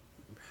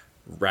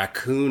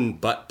raccoon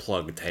butt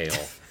plug tail.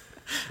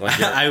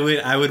 Like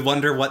I would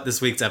wonder what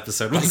this week's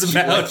episode was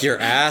about. like your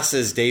ass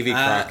is Davy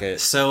Crockett.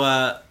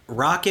 So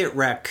Rocket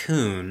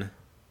Raccoon.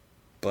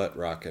 Butt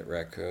rocket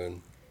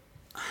raccoon.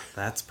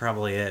 That's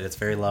probably it. It's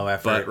very low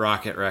effort. Butt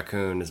rocket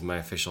raccoon is my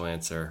official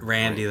answer.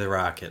 Randy the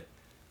Rocket.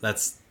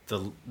 That's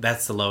the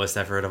lowest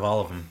effort of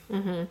all of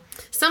them.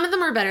 Some of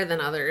them are better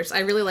than others. I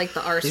really like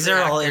the arse These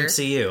are all reactor.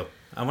 MCU.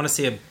 I want to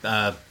see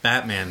a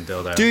Batman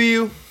dildo. Do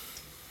you?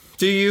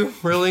 Do you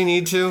really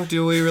need to?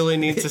 Do we really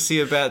need to see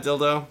a bat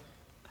dildo?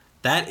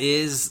 That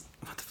is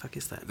what the fuck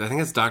is that? I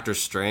think it's Doctor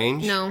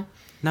Strange. No.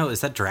 No,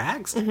 is that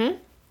Drax? Mm-hmm.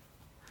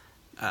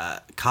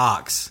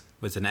 Cox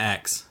with an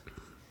X.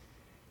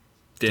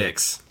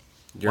 Dicks.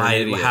 You're an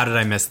idiot. How did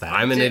I miss that?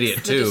 I'm an Dicks idiot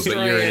the too,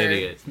 but you're an Destroyer.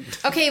 idiot.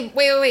 Okay,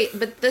 wait.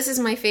 But this is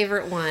my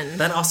favorite one.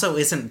 That also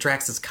isn't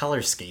Drax's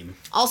color scheme.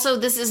 Also,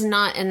 this is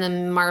not in the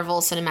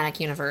Marvel Cinematic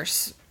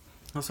Universe.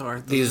 Also, are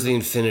These are the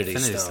Infinity,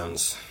 Infinity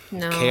Stones.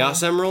 No.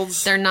 Chaos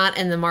Emeralds? They're not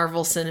in the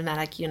Marvel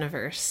Cinematic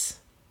Universe.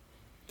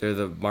 They're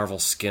the Marvel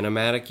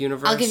Cinematic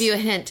Universe? I'll give you a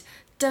hint.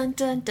 Dun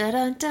dun dun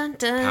dun dun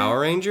dun.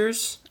 Power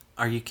Rangers?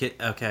 Are you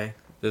kidding? Okay.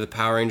 They're the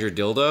Power Ranger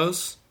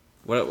dildos?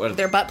 What?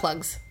 They're butt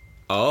plugs.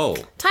 Oh.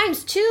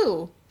 Times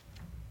 2.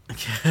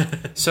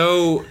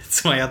 So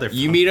It's my other.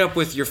 you phone. meet up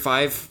with your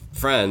 5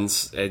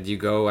 friends and you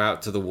go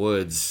out to the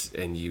woods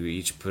and you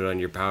each put on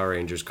your Power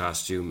Rangers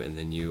costume and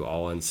then you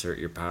all insert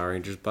your Power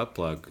Rangers butt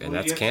plug and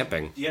that's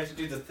camping. You have to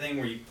do the thing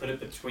where you put it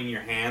between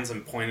your hands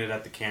and point it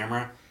at the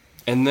camera.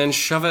 And then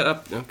shove it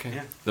up. Okay.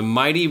 Yeah. The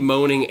Mighty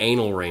Moaning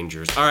Anal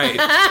Rangers. All right.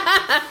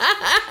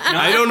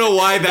 I don't know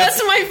why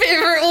That's my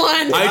favorite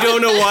one. I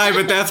don't know why,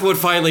 but that's what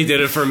finally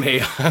did it for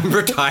me. I'm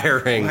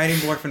retiring.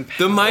 Mighty Morphin Power.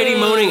 The Mighty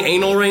Moaning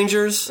Anal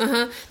Rangers,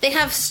 They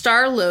have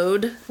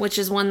Starload, which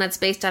is one that's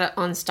based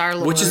on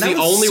Starlord. which is That the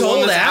was only sold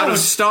one that's out out. of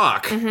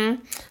stock.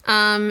 and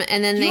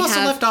then You they also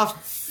have left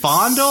off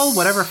Fondle,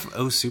 whatever.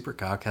 Oh,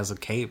 Supercock has a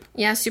cape.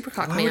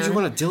 Supercock Why Man. would you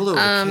want a dildo?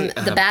 with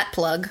a the Bat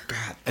Plug.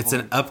 It's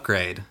an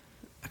upgrade.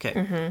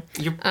 Okay.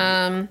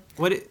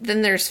 What?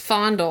 Then there's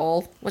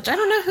Fondle, which I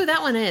don't know who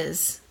that one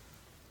is.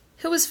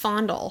 Who is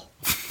Fondle?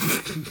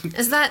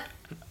 Is that?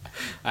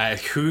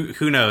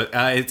 Who knows?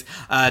 It's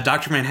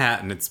Dr.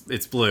 Manhattan.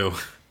 It's blue.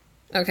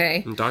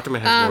 Okay. Dr.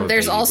 Manhattan.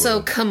 There's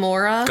also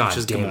Kimura. God Which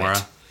is damn Gamora.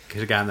 it. Could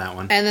have gotten that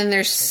one. And then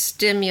there's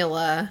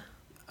Stimula,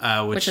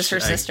 which is her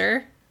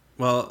sister.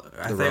 Well,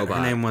 I think robot.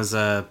 her name was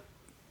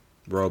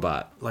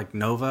Robot. like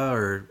Nova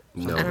or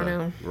Nova. I don't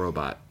know.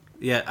 Robot.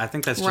 yeah. I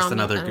think that's just Romy,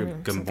 another I don't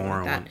know, something Gamora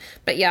like that. one.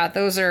 But yeah,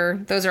 those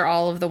are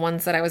all of the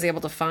ones that I was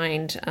able to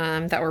find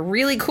that were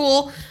really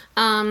cool.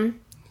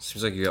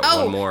 Seems like you got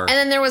one more. And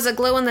then there was a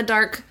glow in the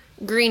dark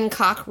green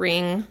cock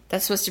ring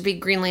that's supposed to be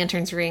Green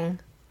Lantern's ring.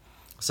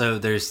 So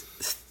there's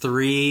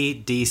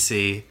 3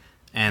 DC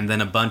and then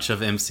a bunch of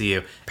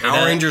MCU.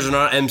 Power Rangers are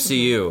not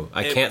MCU.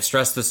 I can't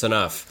stress this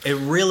enough. It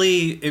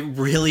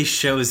really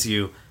shows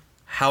you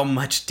how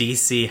much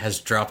DC has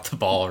dropped the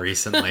ball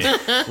recently.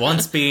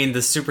 Once being the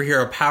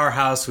superhero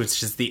powerhouse,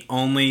 which is the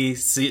only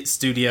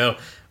studio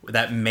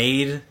that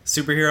made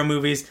superhero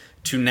movies,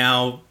 to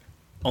now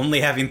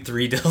only having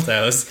 3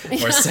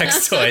 dildos or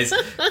sex toys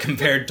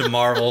compared to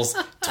Marvel's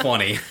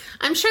 20.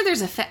 I'm sure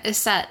there's a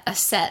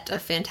set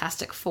of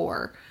Fantastic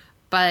Four,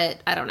 but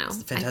I don't know.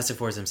 Fantastic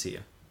Four is MCU.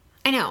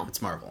 I know,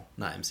 It's Marvel,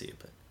 not MCU,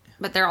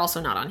 but they're also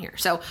not on here.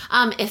 So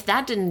if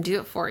that didn't do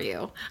it for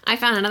you, I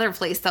found another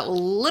place that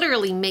will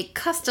literally make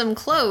custom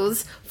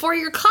clothes for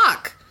your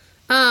cock.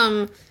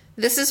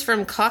 This is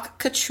from Cock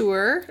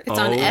Couture. It's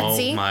on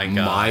Etsy. Oh my god.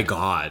 My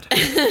God.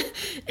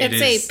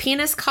 It's a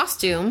penis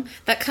costume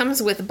that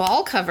comes with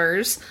ball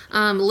covers,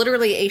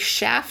 literally a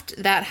shaft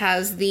that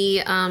has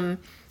the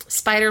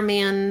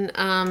Spider-Man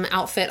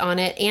outfit on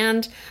it,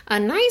 and a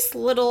nice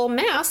little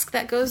mask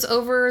that goes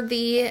over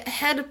the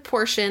head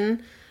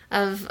portion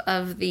of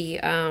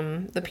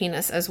the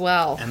penis as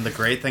well. And the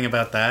great thing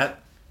about that,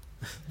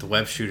 the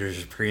web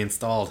shooters are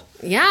pre-installed.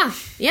 Yeah,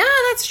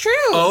 that's true.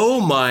 Oh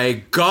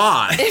my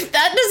God. If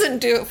that doesn't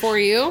do it for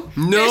you,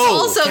 No, there's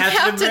also Captain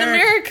Captain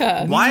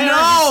America. Why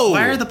No!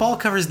 why are the ball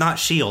covers not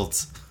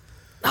shields?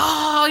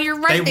 Oh, you're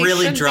right. They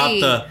really should dropped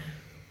be. the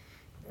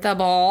the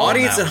ball.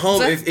 Audience no. at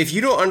home, So- if you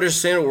don't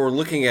understand what we're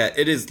looking at,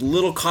 it is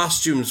little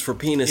costumes for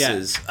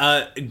penises.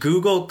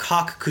 Google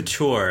cock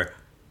couture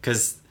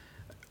because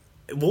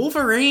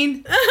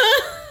Wolverine.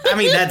 I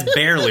mean, that's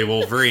barely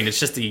Wolverine. It's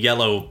just a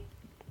yellow.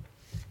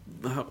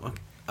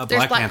 A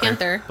There's Black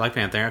Panther. Black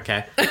Panther.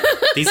 Okay.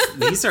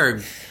 These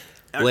are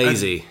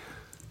Lazy.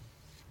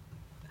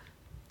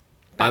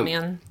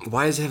 Batman.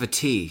 Why does he have a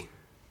T?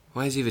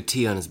 Why does he have a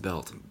T on his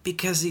belt?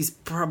 because he's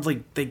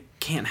probably they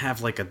can't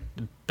have like a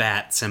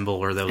bat symbol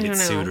or they'll get don't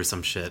know. sued or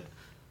some shit.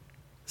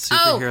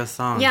 Superhero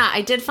thong. Yeah,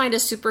 I did find a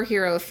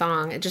superhero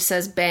thong. It just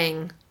says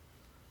 "bang"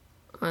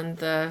 on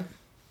the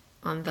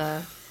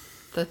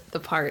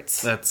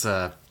parts. That's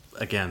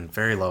again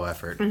very low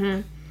effort.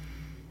 Mm-hmm.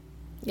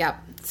 Yep.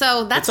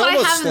 So that's It's what I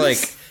almost have. In like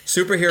this.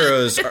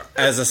 superheroes,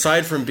 as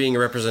aside from being a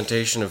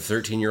representation of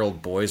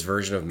 13-year-old boys'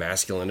 version of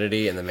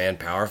masculinity and the man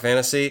power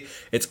fantasy,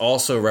 it's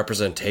also a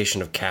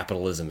representation of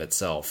capitalism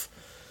itself.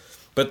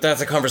 But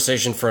that's a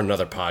conversation for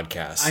another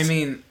podcast. I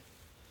mean,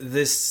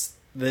 this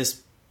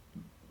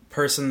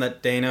person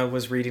that Dana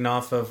was reading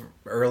off of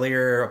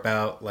earlier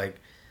about like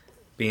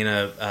being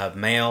a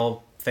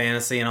male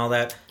fantasy and all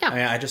that.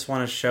 Yeah. I just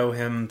want to show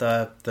him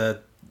the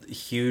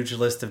huge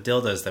list of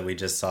dildos that we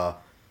just saw.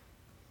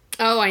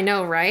 Oh, I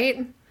know,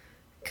 right?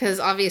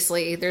 Because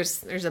obviously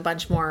there's a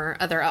bunch more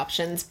other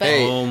options. But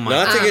hey, Oh my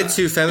not to get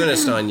too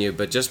feminist on you,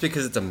 but just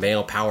because it's a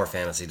male power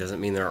fantasy doesn't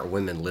mean there aren't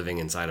women living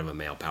inside of a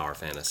male power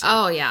fantasy.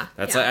 oh yeah,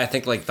 That's yeah. I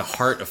think like the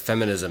heart of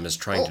feminism is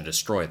trying to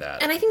destroy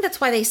that. And I think that's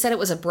why they said it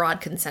was a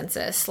broad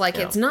consensus. Like,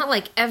 Yeah. it's not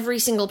like every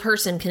single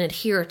person can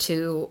adhere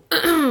to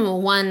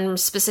one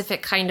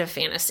specific kind of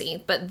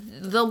fantasy, but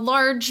the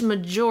large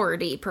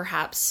majority,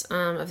 perhaps,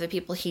 of the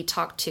people he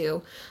talked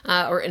to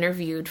or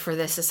interviewed for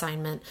this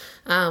assignment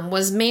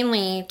was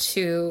mainly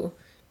to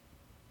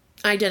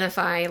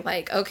identify,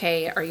 like,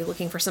 okay, are you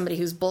looking for somebody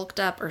who's bulked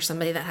up or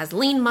somebody that has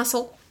lean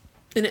muscle?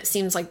 And it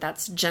seems like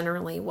that's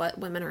generally what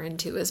women are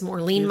into, is more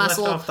lean You left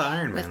muscle off the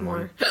Iron with Man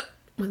more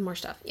with more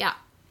stuff. Yeah.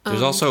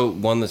 There's also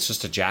one that's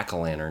just a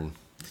jack-o'-lantern.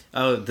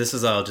 Oh, this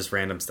is all just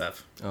random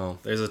stuff. Oh.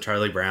 There's a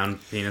Charlie Brown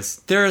penis.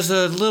 There's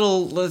a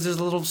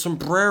little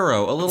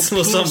sombrero, a little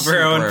penis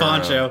sombrero and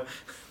poncho.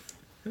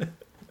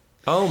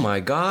 Oh my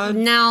God!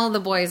 Now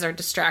the boys are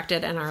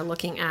distracted and are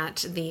looking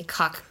at the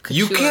cock couture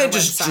You can't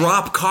just website.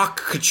 drop cock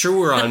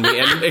couture on me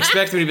and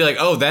expect me to be like,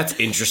 "Oh, that's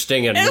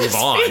interesting," and move It's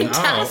on.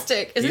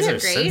 fantastic. Isn't These it are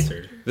great?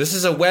 censored. This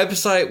is a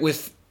website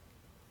with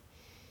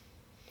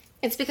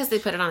It's because they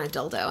put it on a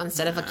dildo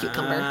instead of a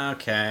cucumber.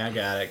 Okay,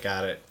 I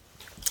got it.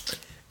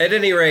 At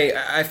any rate,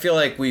 I feel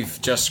like we've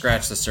just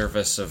scratched the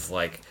surface of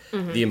like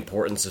the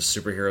importance of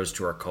superheroes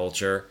to our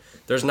culture.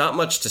 There's not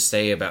much to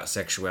say about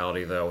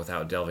sexuality though,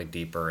 without delving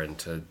deeper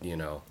into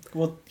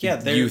Well,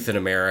 yeah, youth in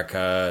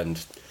America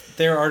and.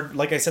 There are,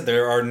 like I said,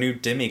 there are new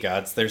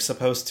demigods. They're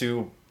supposed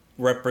to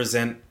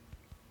represent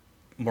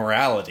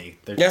morality.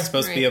 They're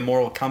supposed to be a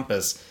moral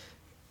compass.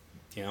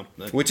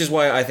 Which is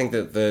why I think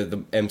that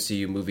the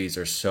MCU movies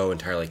are so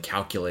entirely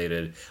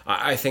calculated.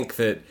 I think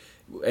that,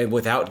 and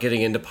without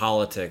getting into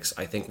politics,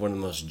 I think one of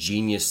the most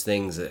genius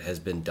things that has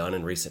been done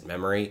in recent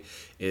memory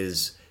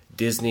is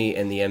Disney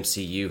and the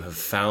MCU have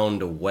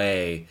found a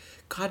way.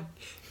 God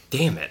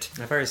damn it.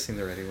 I've already seen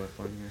the Ready Whip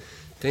one here.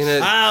 Dana,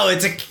 Oh,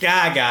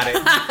 I got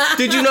it.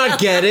 did you not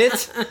get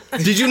it?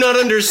 Did you not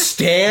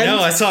understand?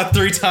 No, I saw it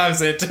 3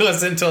 times, and it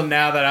wasn't until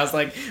now that I was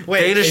like,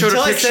 wait. Dana showed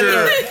a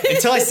picture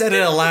Until I said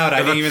it aloud,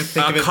 I didn't even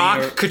think of it. A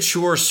cock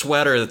couture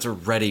sweater that's a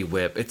Ready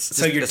Whip. It's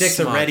just So your dick's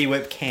a smug. Ready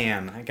Whip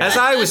can. I got As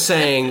it. I was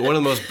saying, one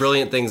of the most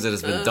brilliant things that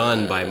has been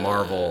done by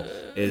Marvel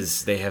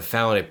is they have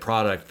found a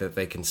product that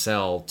they can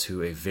sell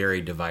to a very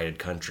divided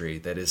country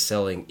that is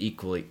selling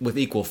equally with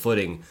equal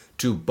footing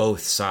to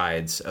both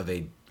sides of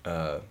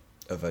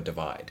a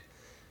divide.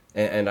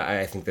 And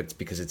I think that's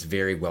because it's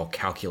very well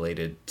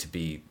calculated to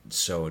be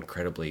so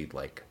incredibly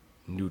like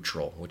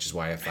neutral, which is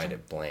why I find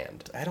it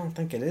bland. I don't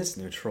think it is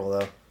neutral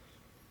though.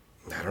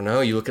 I don't know.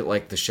 You look at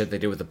like the shit they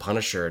did with the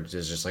Punisher. It's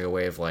just like a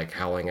way of like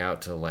howling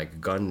out to like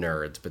gun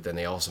nerds, but then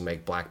they also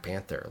make Black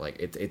Panther. Like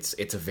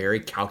it's a very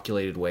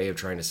calculated way of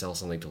trying to sell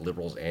something to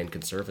liberals and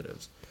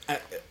conservatives.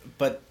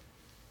 But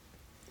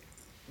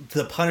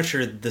the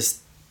Punisher,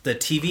 the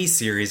TV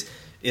series,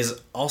 is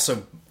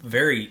also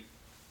very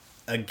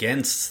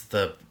against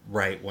the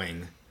right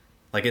wing.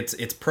 Like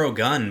it's pro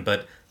gun,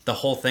 but the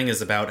whole thing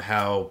is about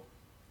how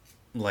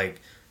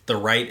like the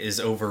right is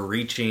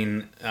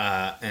overreaching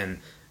and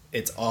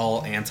it's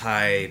all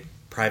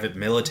anti-private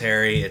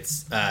military.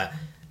 It's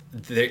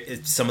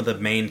some of the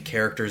main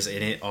characters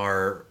in it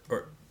are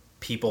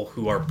people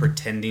who are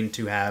pretending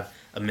to have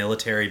a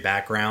military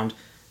background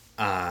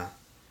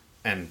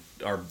and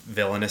are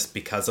villainous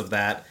because of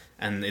that.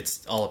 And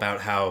it's all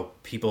about how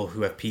people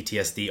who have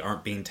PTSD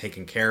aren't being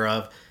taken care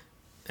of.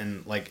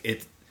 And like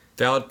it,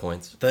 Valid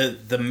points.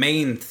 the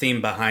main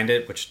theme behind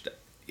it, which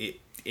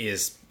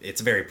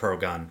it's very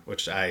pro-gun,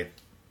 which I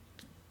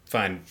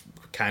find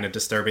kind of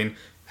disturbing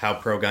how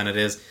pro-gun it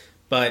is.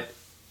 But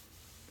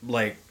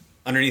like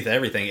underneath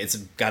everything, it's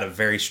got a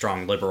very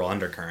strong liberal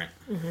undercurrent.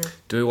 Mm-hmm.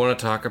 Do we want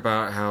to talk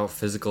about how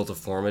physical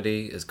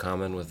deformity is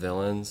common with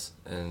villains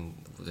and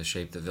the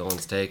shape that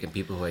villains take and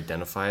people who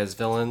identify as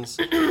villains?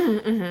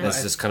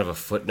 That's just kind of a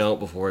footnote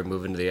before we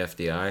move into the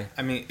FDI.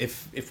 I mean,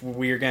 if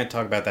we're going to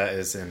talk about that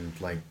as in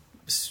like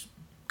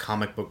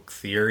comic book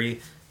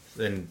theory,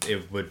 then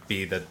it would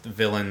be that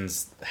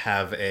villains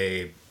have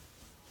a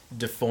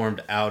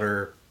deformed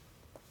outer.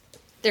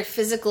 Their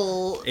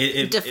physical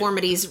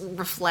deformities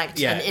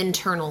reflect an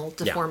internal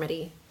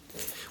deformity.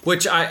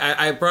 Which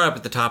I brought up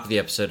at the top of the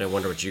episode. I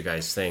wonder what you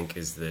guys think.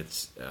 Is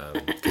that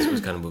because it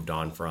was kind of moved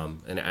on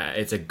from, and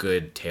it's a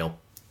good tail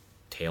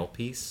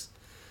piece,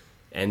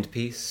 end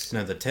piece.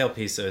 No, the tail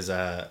piece is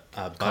a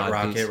butt Cod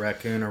rocket piece.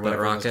 raccoon or Butt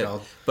whatever it's rocket.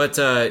 called. But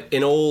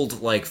in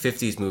old like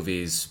 50s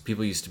movies,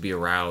 people used to be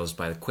aroused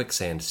by the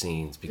quicksand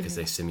scenes because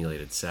they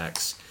simulated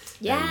sex.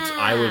 Yeah.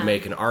 And I would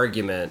make an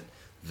argument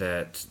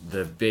that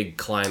the big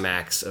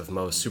climax of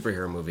most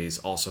superhero movies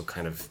also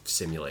kind of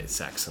simulate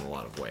sex in a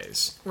lot of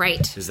ways.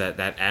 Right. Is that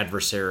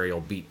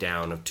adversarial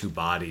beatdown of two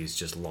bodies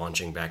just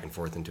launching back and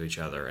forth into each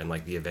other. And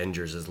like the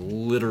Avengers is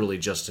literally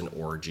just an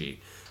orgy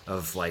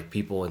of like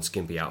people in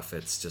skimpy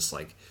outfits just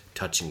like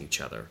touching each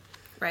other.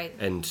 Right.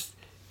 And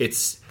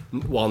it's,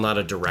 while not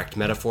a direct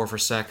metaphor for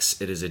sex,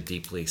 it is a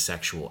deeply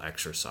sexual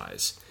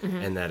exercise.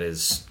 And that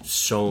is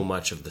so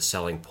much of the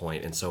selling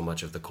point and so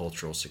much of the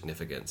cultural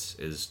significance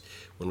is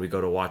when we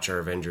go to watch our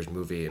Avengers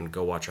movie and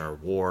go watch our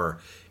war,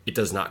 it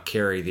does not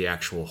carry the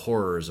actual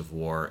horrors of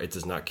war. It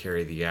does not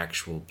carry the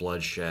actual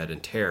bloodshed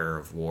and terror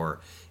of war.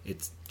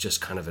 It's just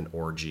kind of an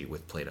orgy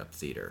with played-up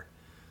theater,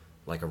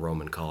 like a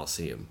Roman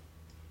Colosseum.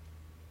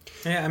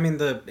 Yeah, I mean,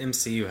 the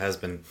MCU has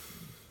been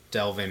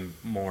delving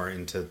more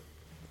into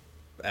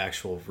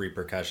actual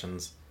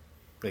repercussions,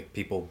 like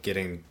people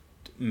getting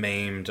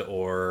maimed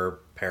or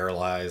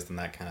paralyzed and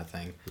that kind of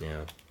thing.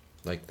 Yeah,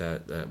 like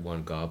that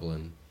one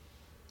goblin.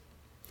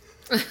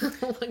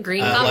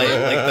 Green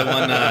Goblin.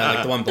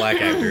 Like the one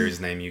black actor whose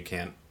name you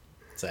can't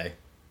say.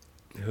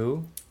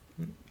 Who?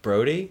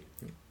 Brody?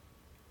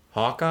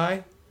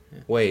 Hawkeye?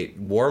 Wait,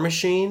 War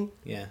Machine?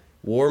 Yeah.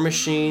 War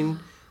Machine.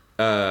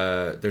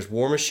 There's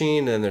War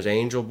Machine, and there's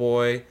Angel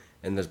Boy,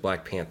 and there's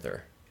Black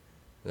Panther.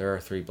 There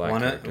are 3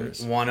 black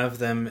characters. One of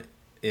them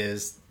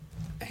is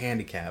a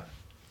handicap.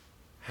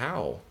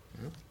 How?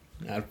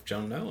 I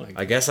don't know.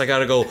 I guess I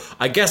gotta go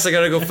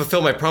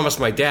fulfill my promise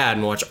to my dad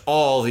and watch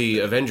all the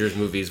Avengers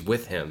movies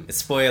with him.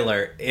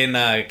 Spoiler, in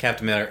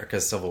Captain America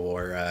Civil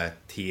War,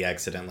 he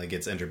accidentally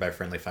gets injured by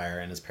friendly fire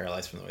and is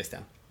paralyzed from the waist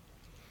down.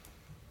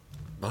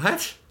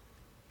 What?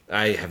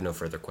 I have no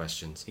further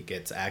questions. He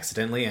gets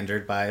accidentally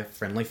injured by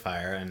friendly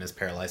fire and is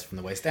paralyzed from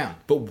the waist down.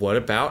 But what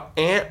about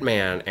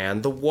Ant-Man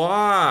and the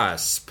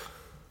Wasp?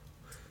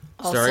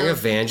 Starring Also-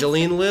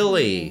 Evangeline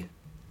Lilly.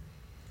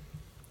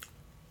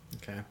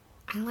 Okay.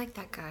 I like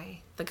that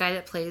guy. The guy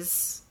that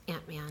plays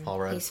Ant-Man. Paul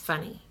Rudd? He's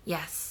funny.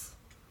 Yes.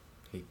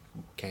 He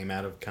came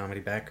out of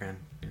comedy background.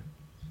 Yeah.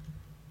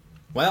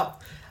 Well,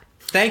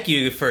 thank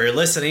you for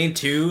listening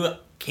to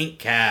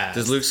Kinkcast.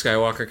 Does Luke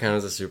Skywalker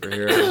count as a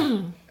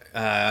superhero?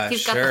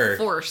 He's got the Sure.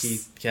 Force.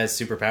 He has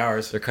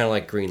superpowers. They're kind of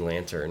like Green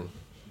Lantern.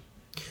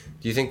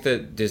 Do you think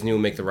that Disney will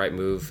make the right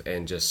move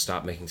and just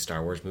stop making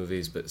Star Wars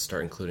movies, but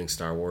start including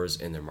Star Wars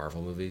in their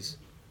Marvel movies?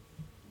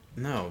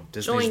 No,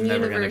 Disney's Join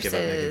never going to give up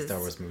making universes. Star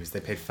Wars movies. They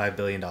paid $5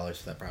 billion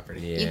for that property.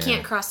 Yeah. You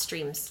can't cross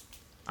streams.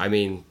 I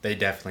mean, They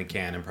definitely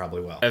can and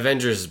probably will.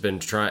 Avengers has been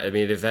trying. I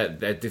mean,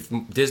 if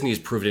Disney's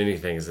proved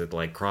anything, is that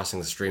like crossing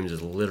the streams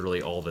is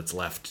literally all that's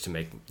left to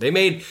make. They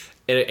made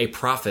a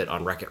profit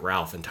on Wreck-It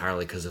Ralph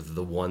entirely because of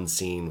the one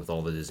scene with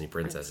all the Disney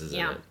princesses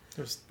Yeah. in it.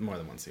 There's more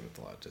than one scene with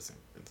a lot of Disney.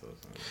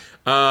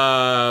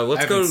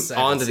 Let's go I haven't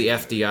on to the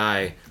seen FDI.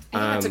 I think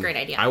that's a great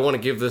idea. I want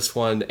to give this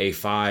one a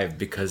 5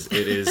 because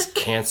it is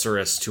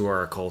cancerous to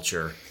our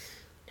culture.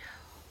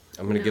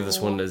 I'm going to give this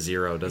one a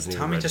 0. Doesn't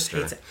Tommy even just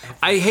register. hates everything.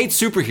 I hate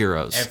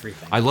superheroes.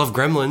 Everything. I love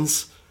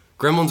Gremlins.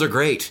 Gremlins are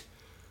great.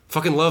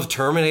 Fucking love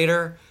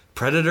Terminator,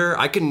 Predator.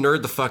 I can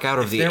nerd the fuck out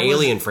of the there was-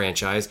 Alien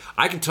franchise.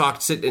 I can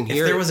sit in If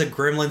here. there was a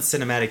Gremlins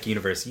cinematic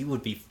universe, you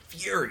would be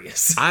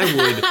furious. I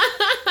would.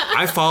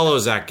 I follow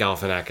Zach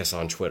Galifianakis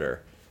on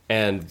Twitter,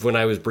 and when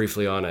I was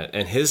briefly on it,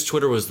 and his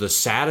Twitter was the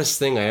saddest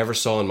thing I ever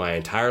saw in my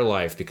entire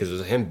life because it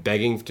was him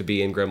begging to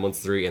be in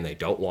Gremlins 3, and they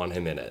don't want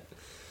him in it.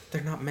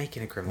 They're not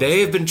making a Gremlins.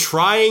 They've been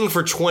trying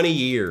for 20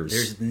 years.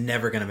 There's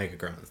never going to make a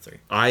Gremlins 3.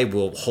 I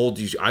will hold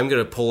you. I'm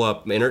going to pull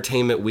up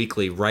Entertainment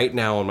Weekly right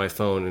now on my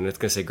phone, and it's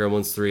going to say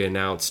Gremlins 3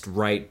 announced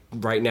right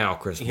now,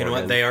 Chris You know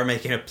Morgan. what? They are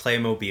making a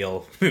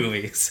Playmobil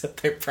movie, so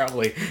they're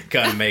probably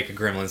going to make a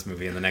Gremlins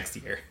movie in the next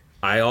year.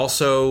 I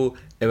also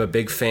am a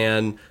big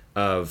fan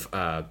of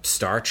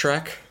Star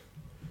Trek.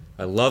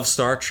 I love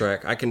Star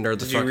Trek. I can nerd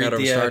the Did you fuck read out of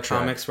the Star Trek.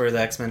 comics where the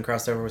X-Men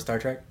crossed over with Star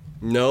Trek?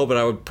 No, but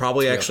I would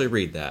probably real. actually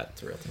read that.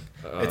 It's a real thing.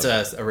 It's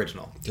a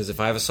original. Because if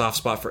I have a soft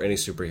spot for any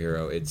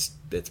superhero, it's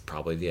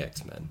probably the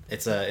X-Men.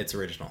 It's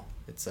original.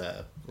 It's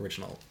a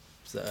original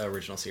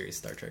series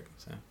Star Trek.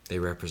 So, They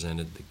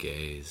represented the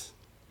gays.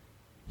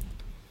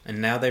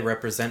 and now they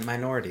represent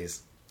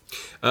minorities.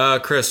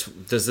 Chris,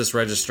 does this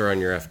register on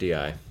your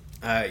FDI?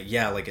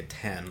 Yeah, like a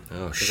 10.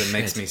 Oh, Because it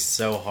makes shit. me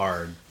so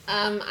hard.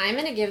 I'm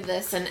going to give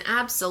this an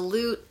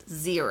absolute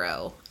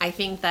 0. I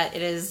think that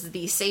it is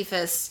the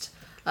safest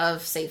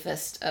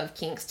of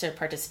kinks to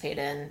participate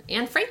in,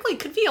 and frankly,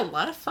 could be a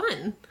lot of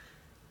fun.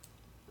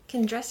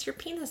 Can dress your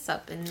penis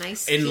up in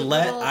nice. cute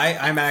Unless little-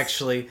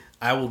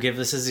 I will give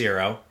this a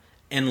 0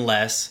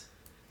 unless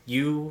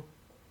you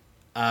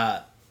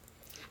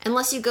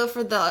unless you go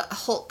for the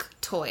Hulk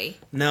toy.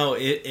 No,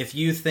 if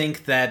you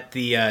think that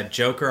the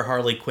Joker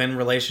Harley Quinn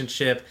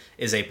relationship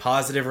is a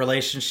positive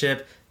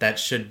relationship that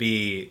should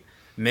be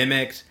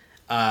mimicked,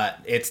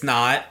 it's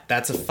not.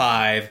 That's a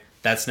 5.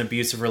 That's an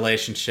abusive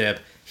relationship.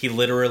 He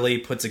literally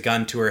puts a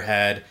gun to her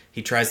head.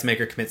 He tries to make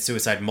her commit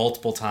suicide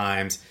multiple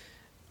times.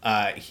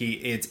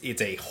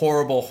 It's a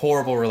horrible,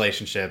 horrible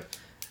relationship.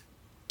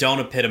 Don't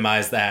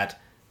epitomize that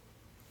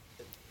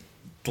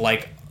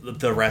like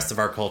the rest of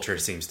our culture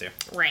seems to.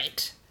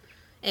 Right.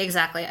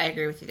 Exactly. I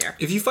agree with you there.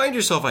 If you find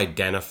yourself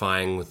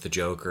identifying with the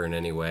Joker in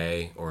any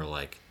way, or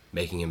like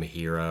making him a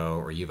hero,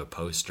 or you have a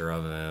poster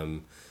of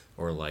him,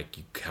 or like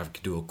you have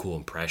to do a cool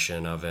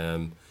impression of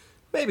him,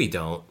 maybe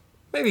don't.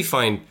 Maybe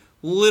find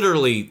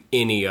literally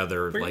any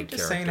other Were you like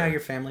just character. saying how your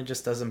family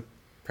just does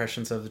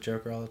impressions of the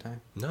Joker all the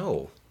time?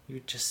 No.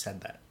 You just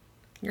said that.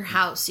 Your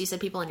house. You said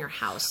people in your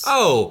house.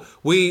 Oh,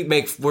 we're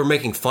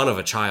making fun of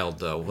a child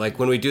though. Like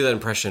when we do that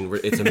impression,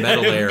 it's a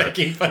meta layer.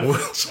 Making fun of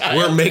a child.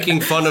 We're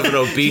making fun of an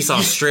obese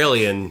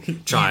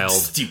Australian child.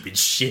 Stupid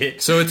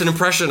shit. So it's an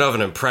impression of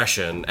an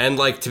impression. And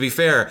like to be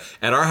fair,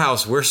 at our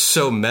house we're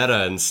so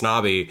meta and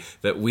snobby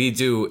that we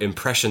do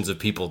impressions of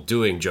people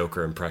doing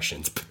Joker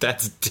impressions, but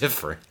that's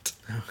different.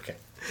 Okay.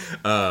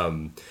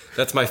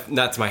 That's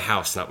my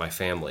house, not my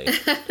family.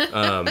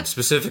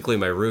 Specifically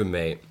my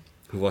roommate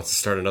who wants to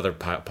start another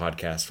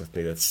podcast with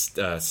me that's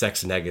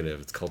sex negative.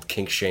 It's called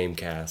Kink Shame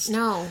Cast.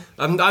 No.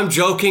 I'm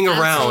joking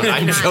around.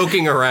 I'm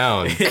joking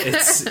around.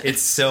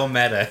 It's so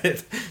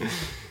meta.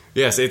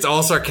 Yes, it's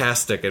all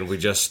sarcastic, and we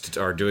just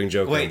are doing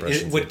Joker Wait,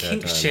 impressions. would at that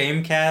Kink time.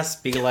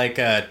 Shamecast be like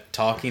a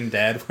Talking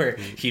Dead where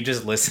you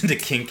just listen to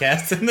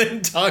Kinkcast and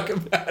then talk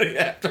about it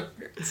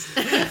afterwards?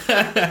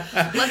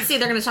 Let's see.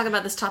 They're going to talk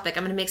about this topic.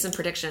 I'm going to make some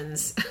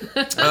predictions.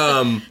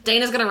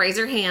 Dana's going to raise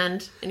her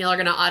hand, and y'all are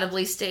going to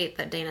audibly state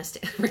that Dana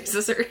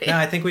raises her hand. No,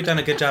 I think we've done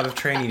a good job of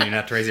training you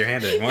not to raise your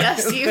hand anymore.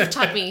 Yes, you've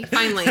taught me,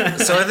 finally.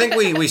 So I think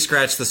we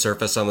scratched the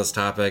surface on this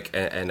topic,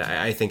 and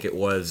I think it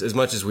was, as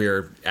much as we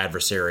are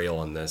adversarial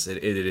on this,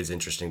 it is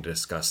interesting to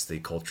discuss the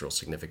cultural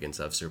significance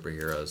of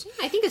superheroes.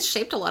 I think it's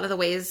shaped a lot of the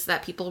ways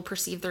that people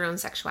perceive their own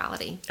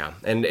sexuality. Yeah,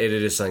 and it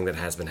is something that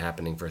has been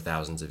happening for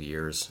thousands of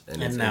years.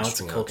 And it's now it's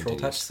a interesting how it cultural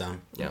continues.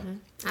 touchstone. Yeah.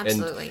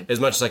 Absolutely. And as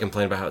much as I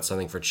complain about how it's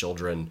something for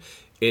children,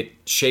 it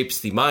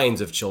shapes the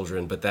minds of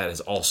children, but that has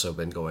also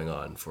been going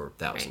on for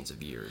thousands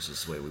of years.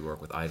 This is the way we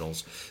work with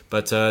idols.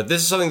 But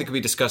this is something that could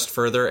be discussed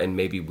further and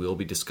maybe will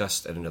be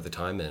discussed at another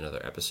time in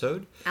another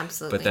episode.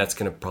 Absolutely. But that's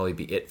going to probably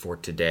be it for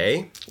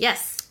today.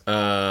 Yes.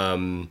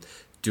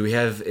 Do we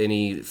have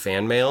any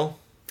fan mail?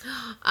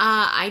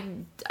 I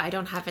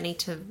don't have any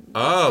to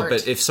Oh, report.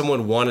 but if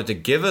someone wanted to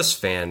give us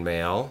fan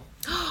mail...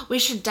 We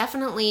should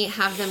definitely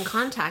have them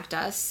contact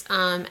us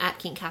at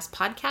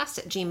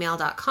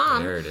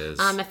kinkcastpodcast@gmail.com. There it is.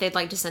 If they'd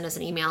like to send us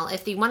an email.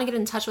 If they want to get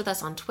in touch with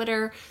us on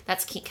Twitter,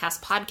 that's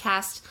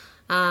kinkcastpodcast.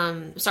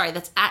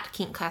 That's at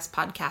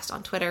kinkcastpodcast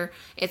on Twitter.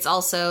 It's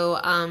also,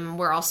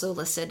 we're also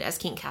listed as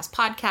Kinkcast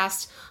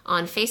Podcast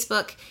on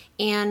Facebook,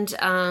 and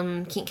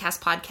Kinkcast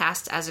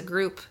Podcast as a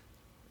group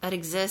that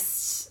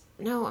exists.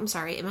 No, I'm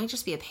sorry. It might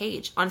just be a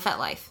page on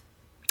FetLife.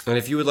 And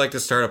if you would like to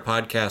start a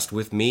podcast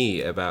with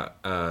me about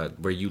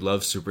where you love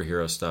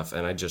superhero stuff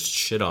and I just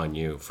shit on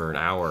you for an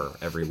hour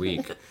every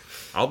week,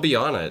 I'll be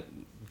on it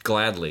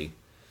gladly.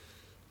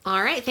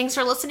 All right. Thanks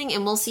for listening,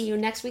 and we'll see you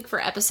next week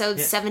for episode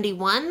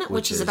 71,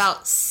 which is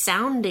about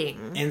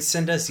sounding. And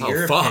send us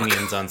your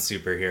opinions on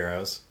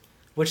superheroes.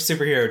 Which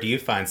superhero do you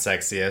find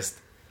sexiest?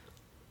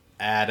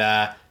 At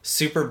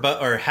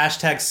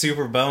hashtag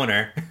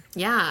superboner.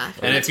 Yeah.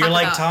 And if you're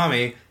like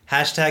Tommy,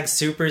 hashtag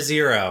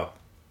superzero.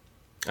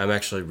 I'm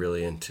actually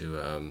really into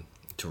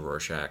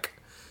Rorschach,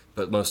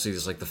 but mostly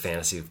just like the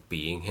fantasy of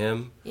being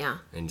him. Yeah.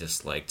 And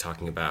just like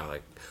talking about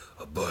like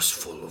a bus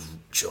full of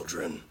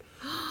children,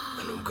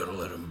 and I'm gonna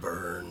let them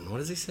burn. What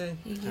does he say?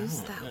 You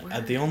used that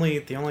word. The only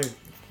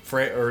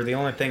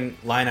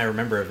line I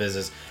remember of his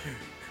is,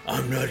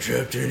 "I'm not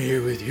trapped in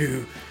here with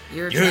you.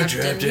 You're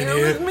trapped in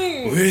here with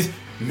me. With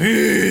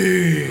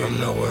me. I'm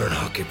not wearing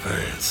hockey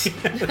pants."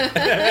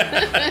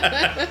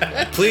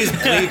 Please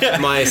bleep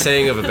my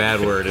saying of a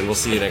bad word, and we'll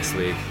see you next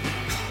week.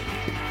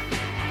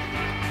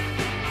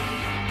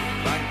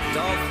 Like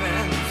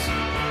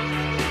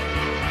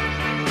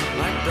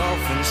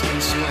dolphins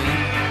can swim.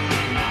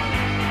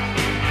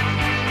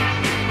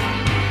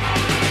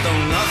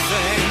 Though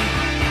nothing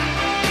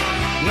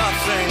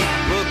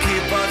will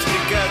keep us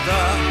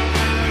together.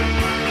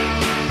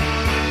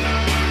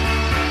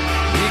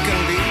 We can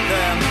beat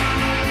them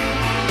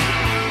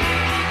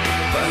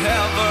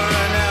forever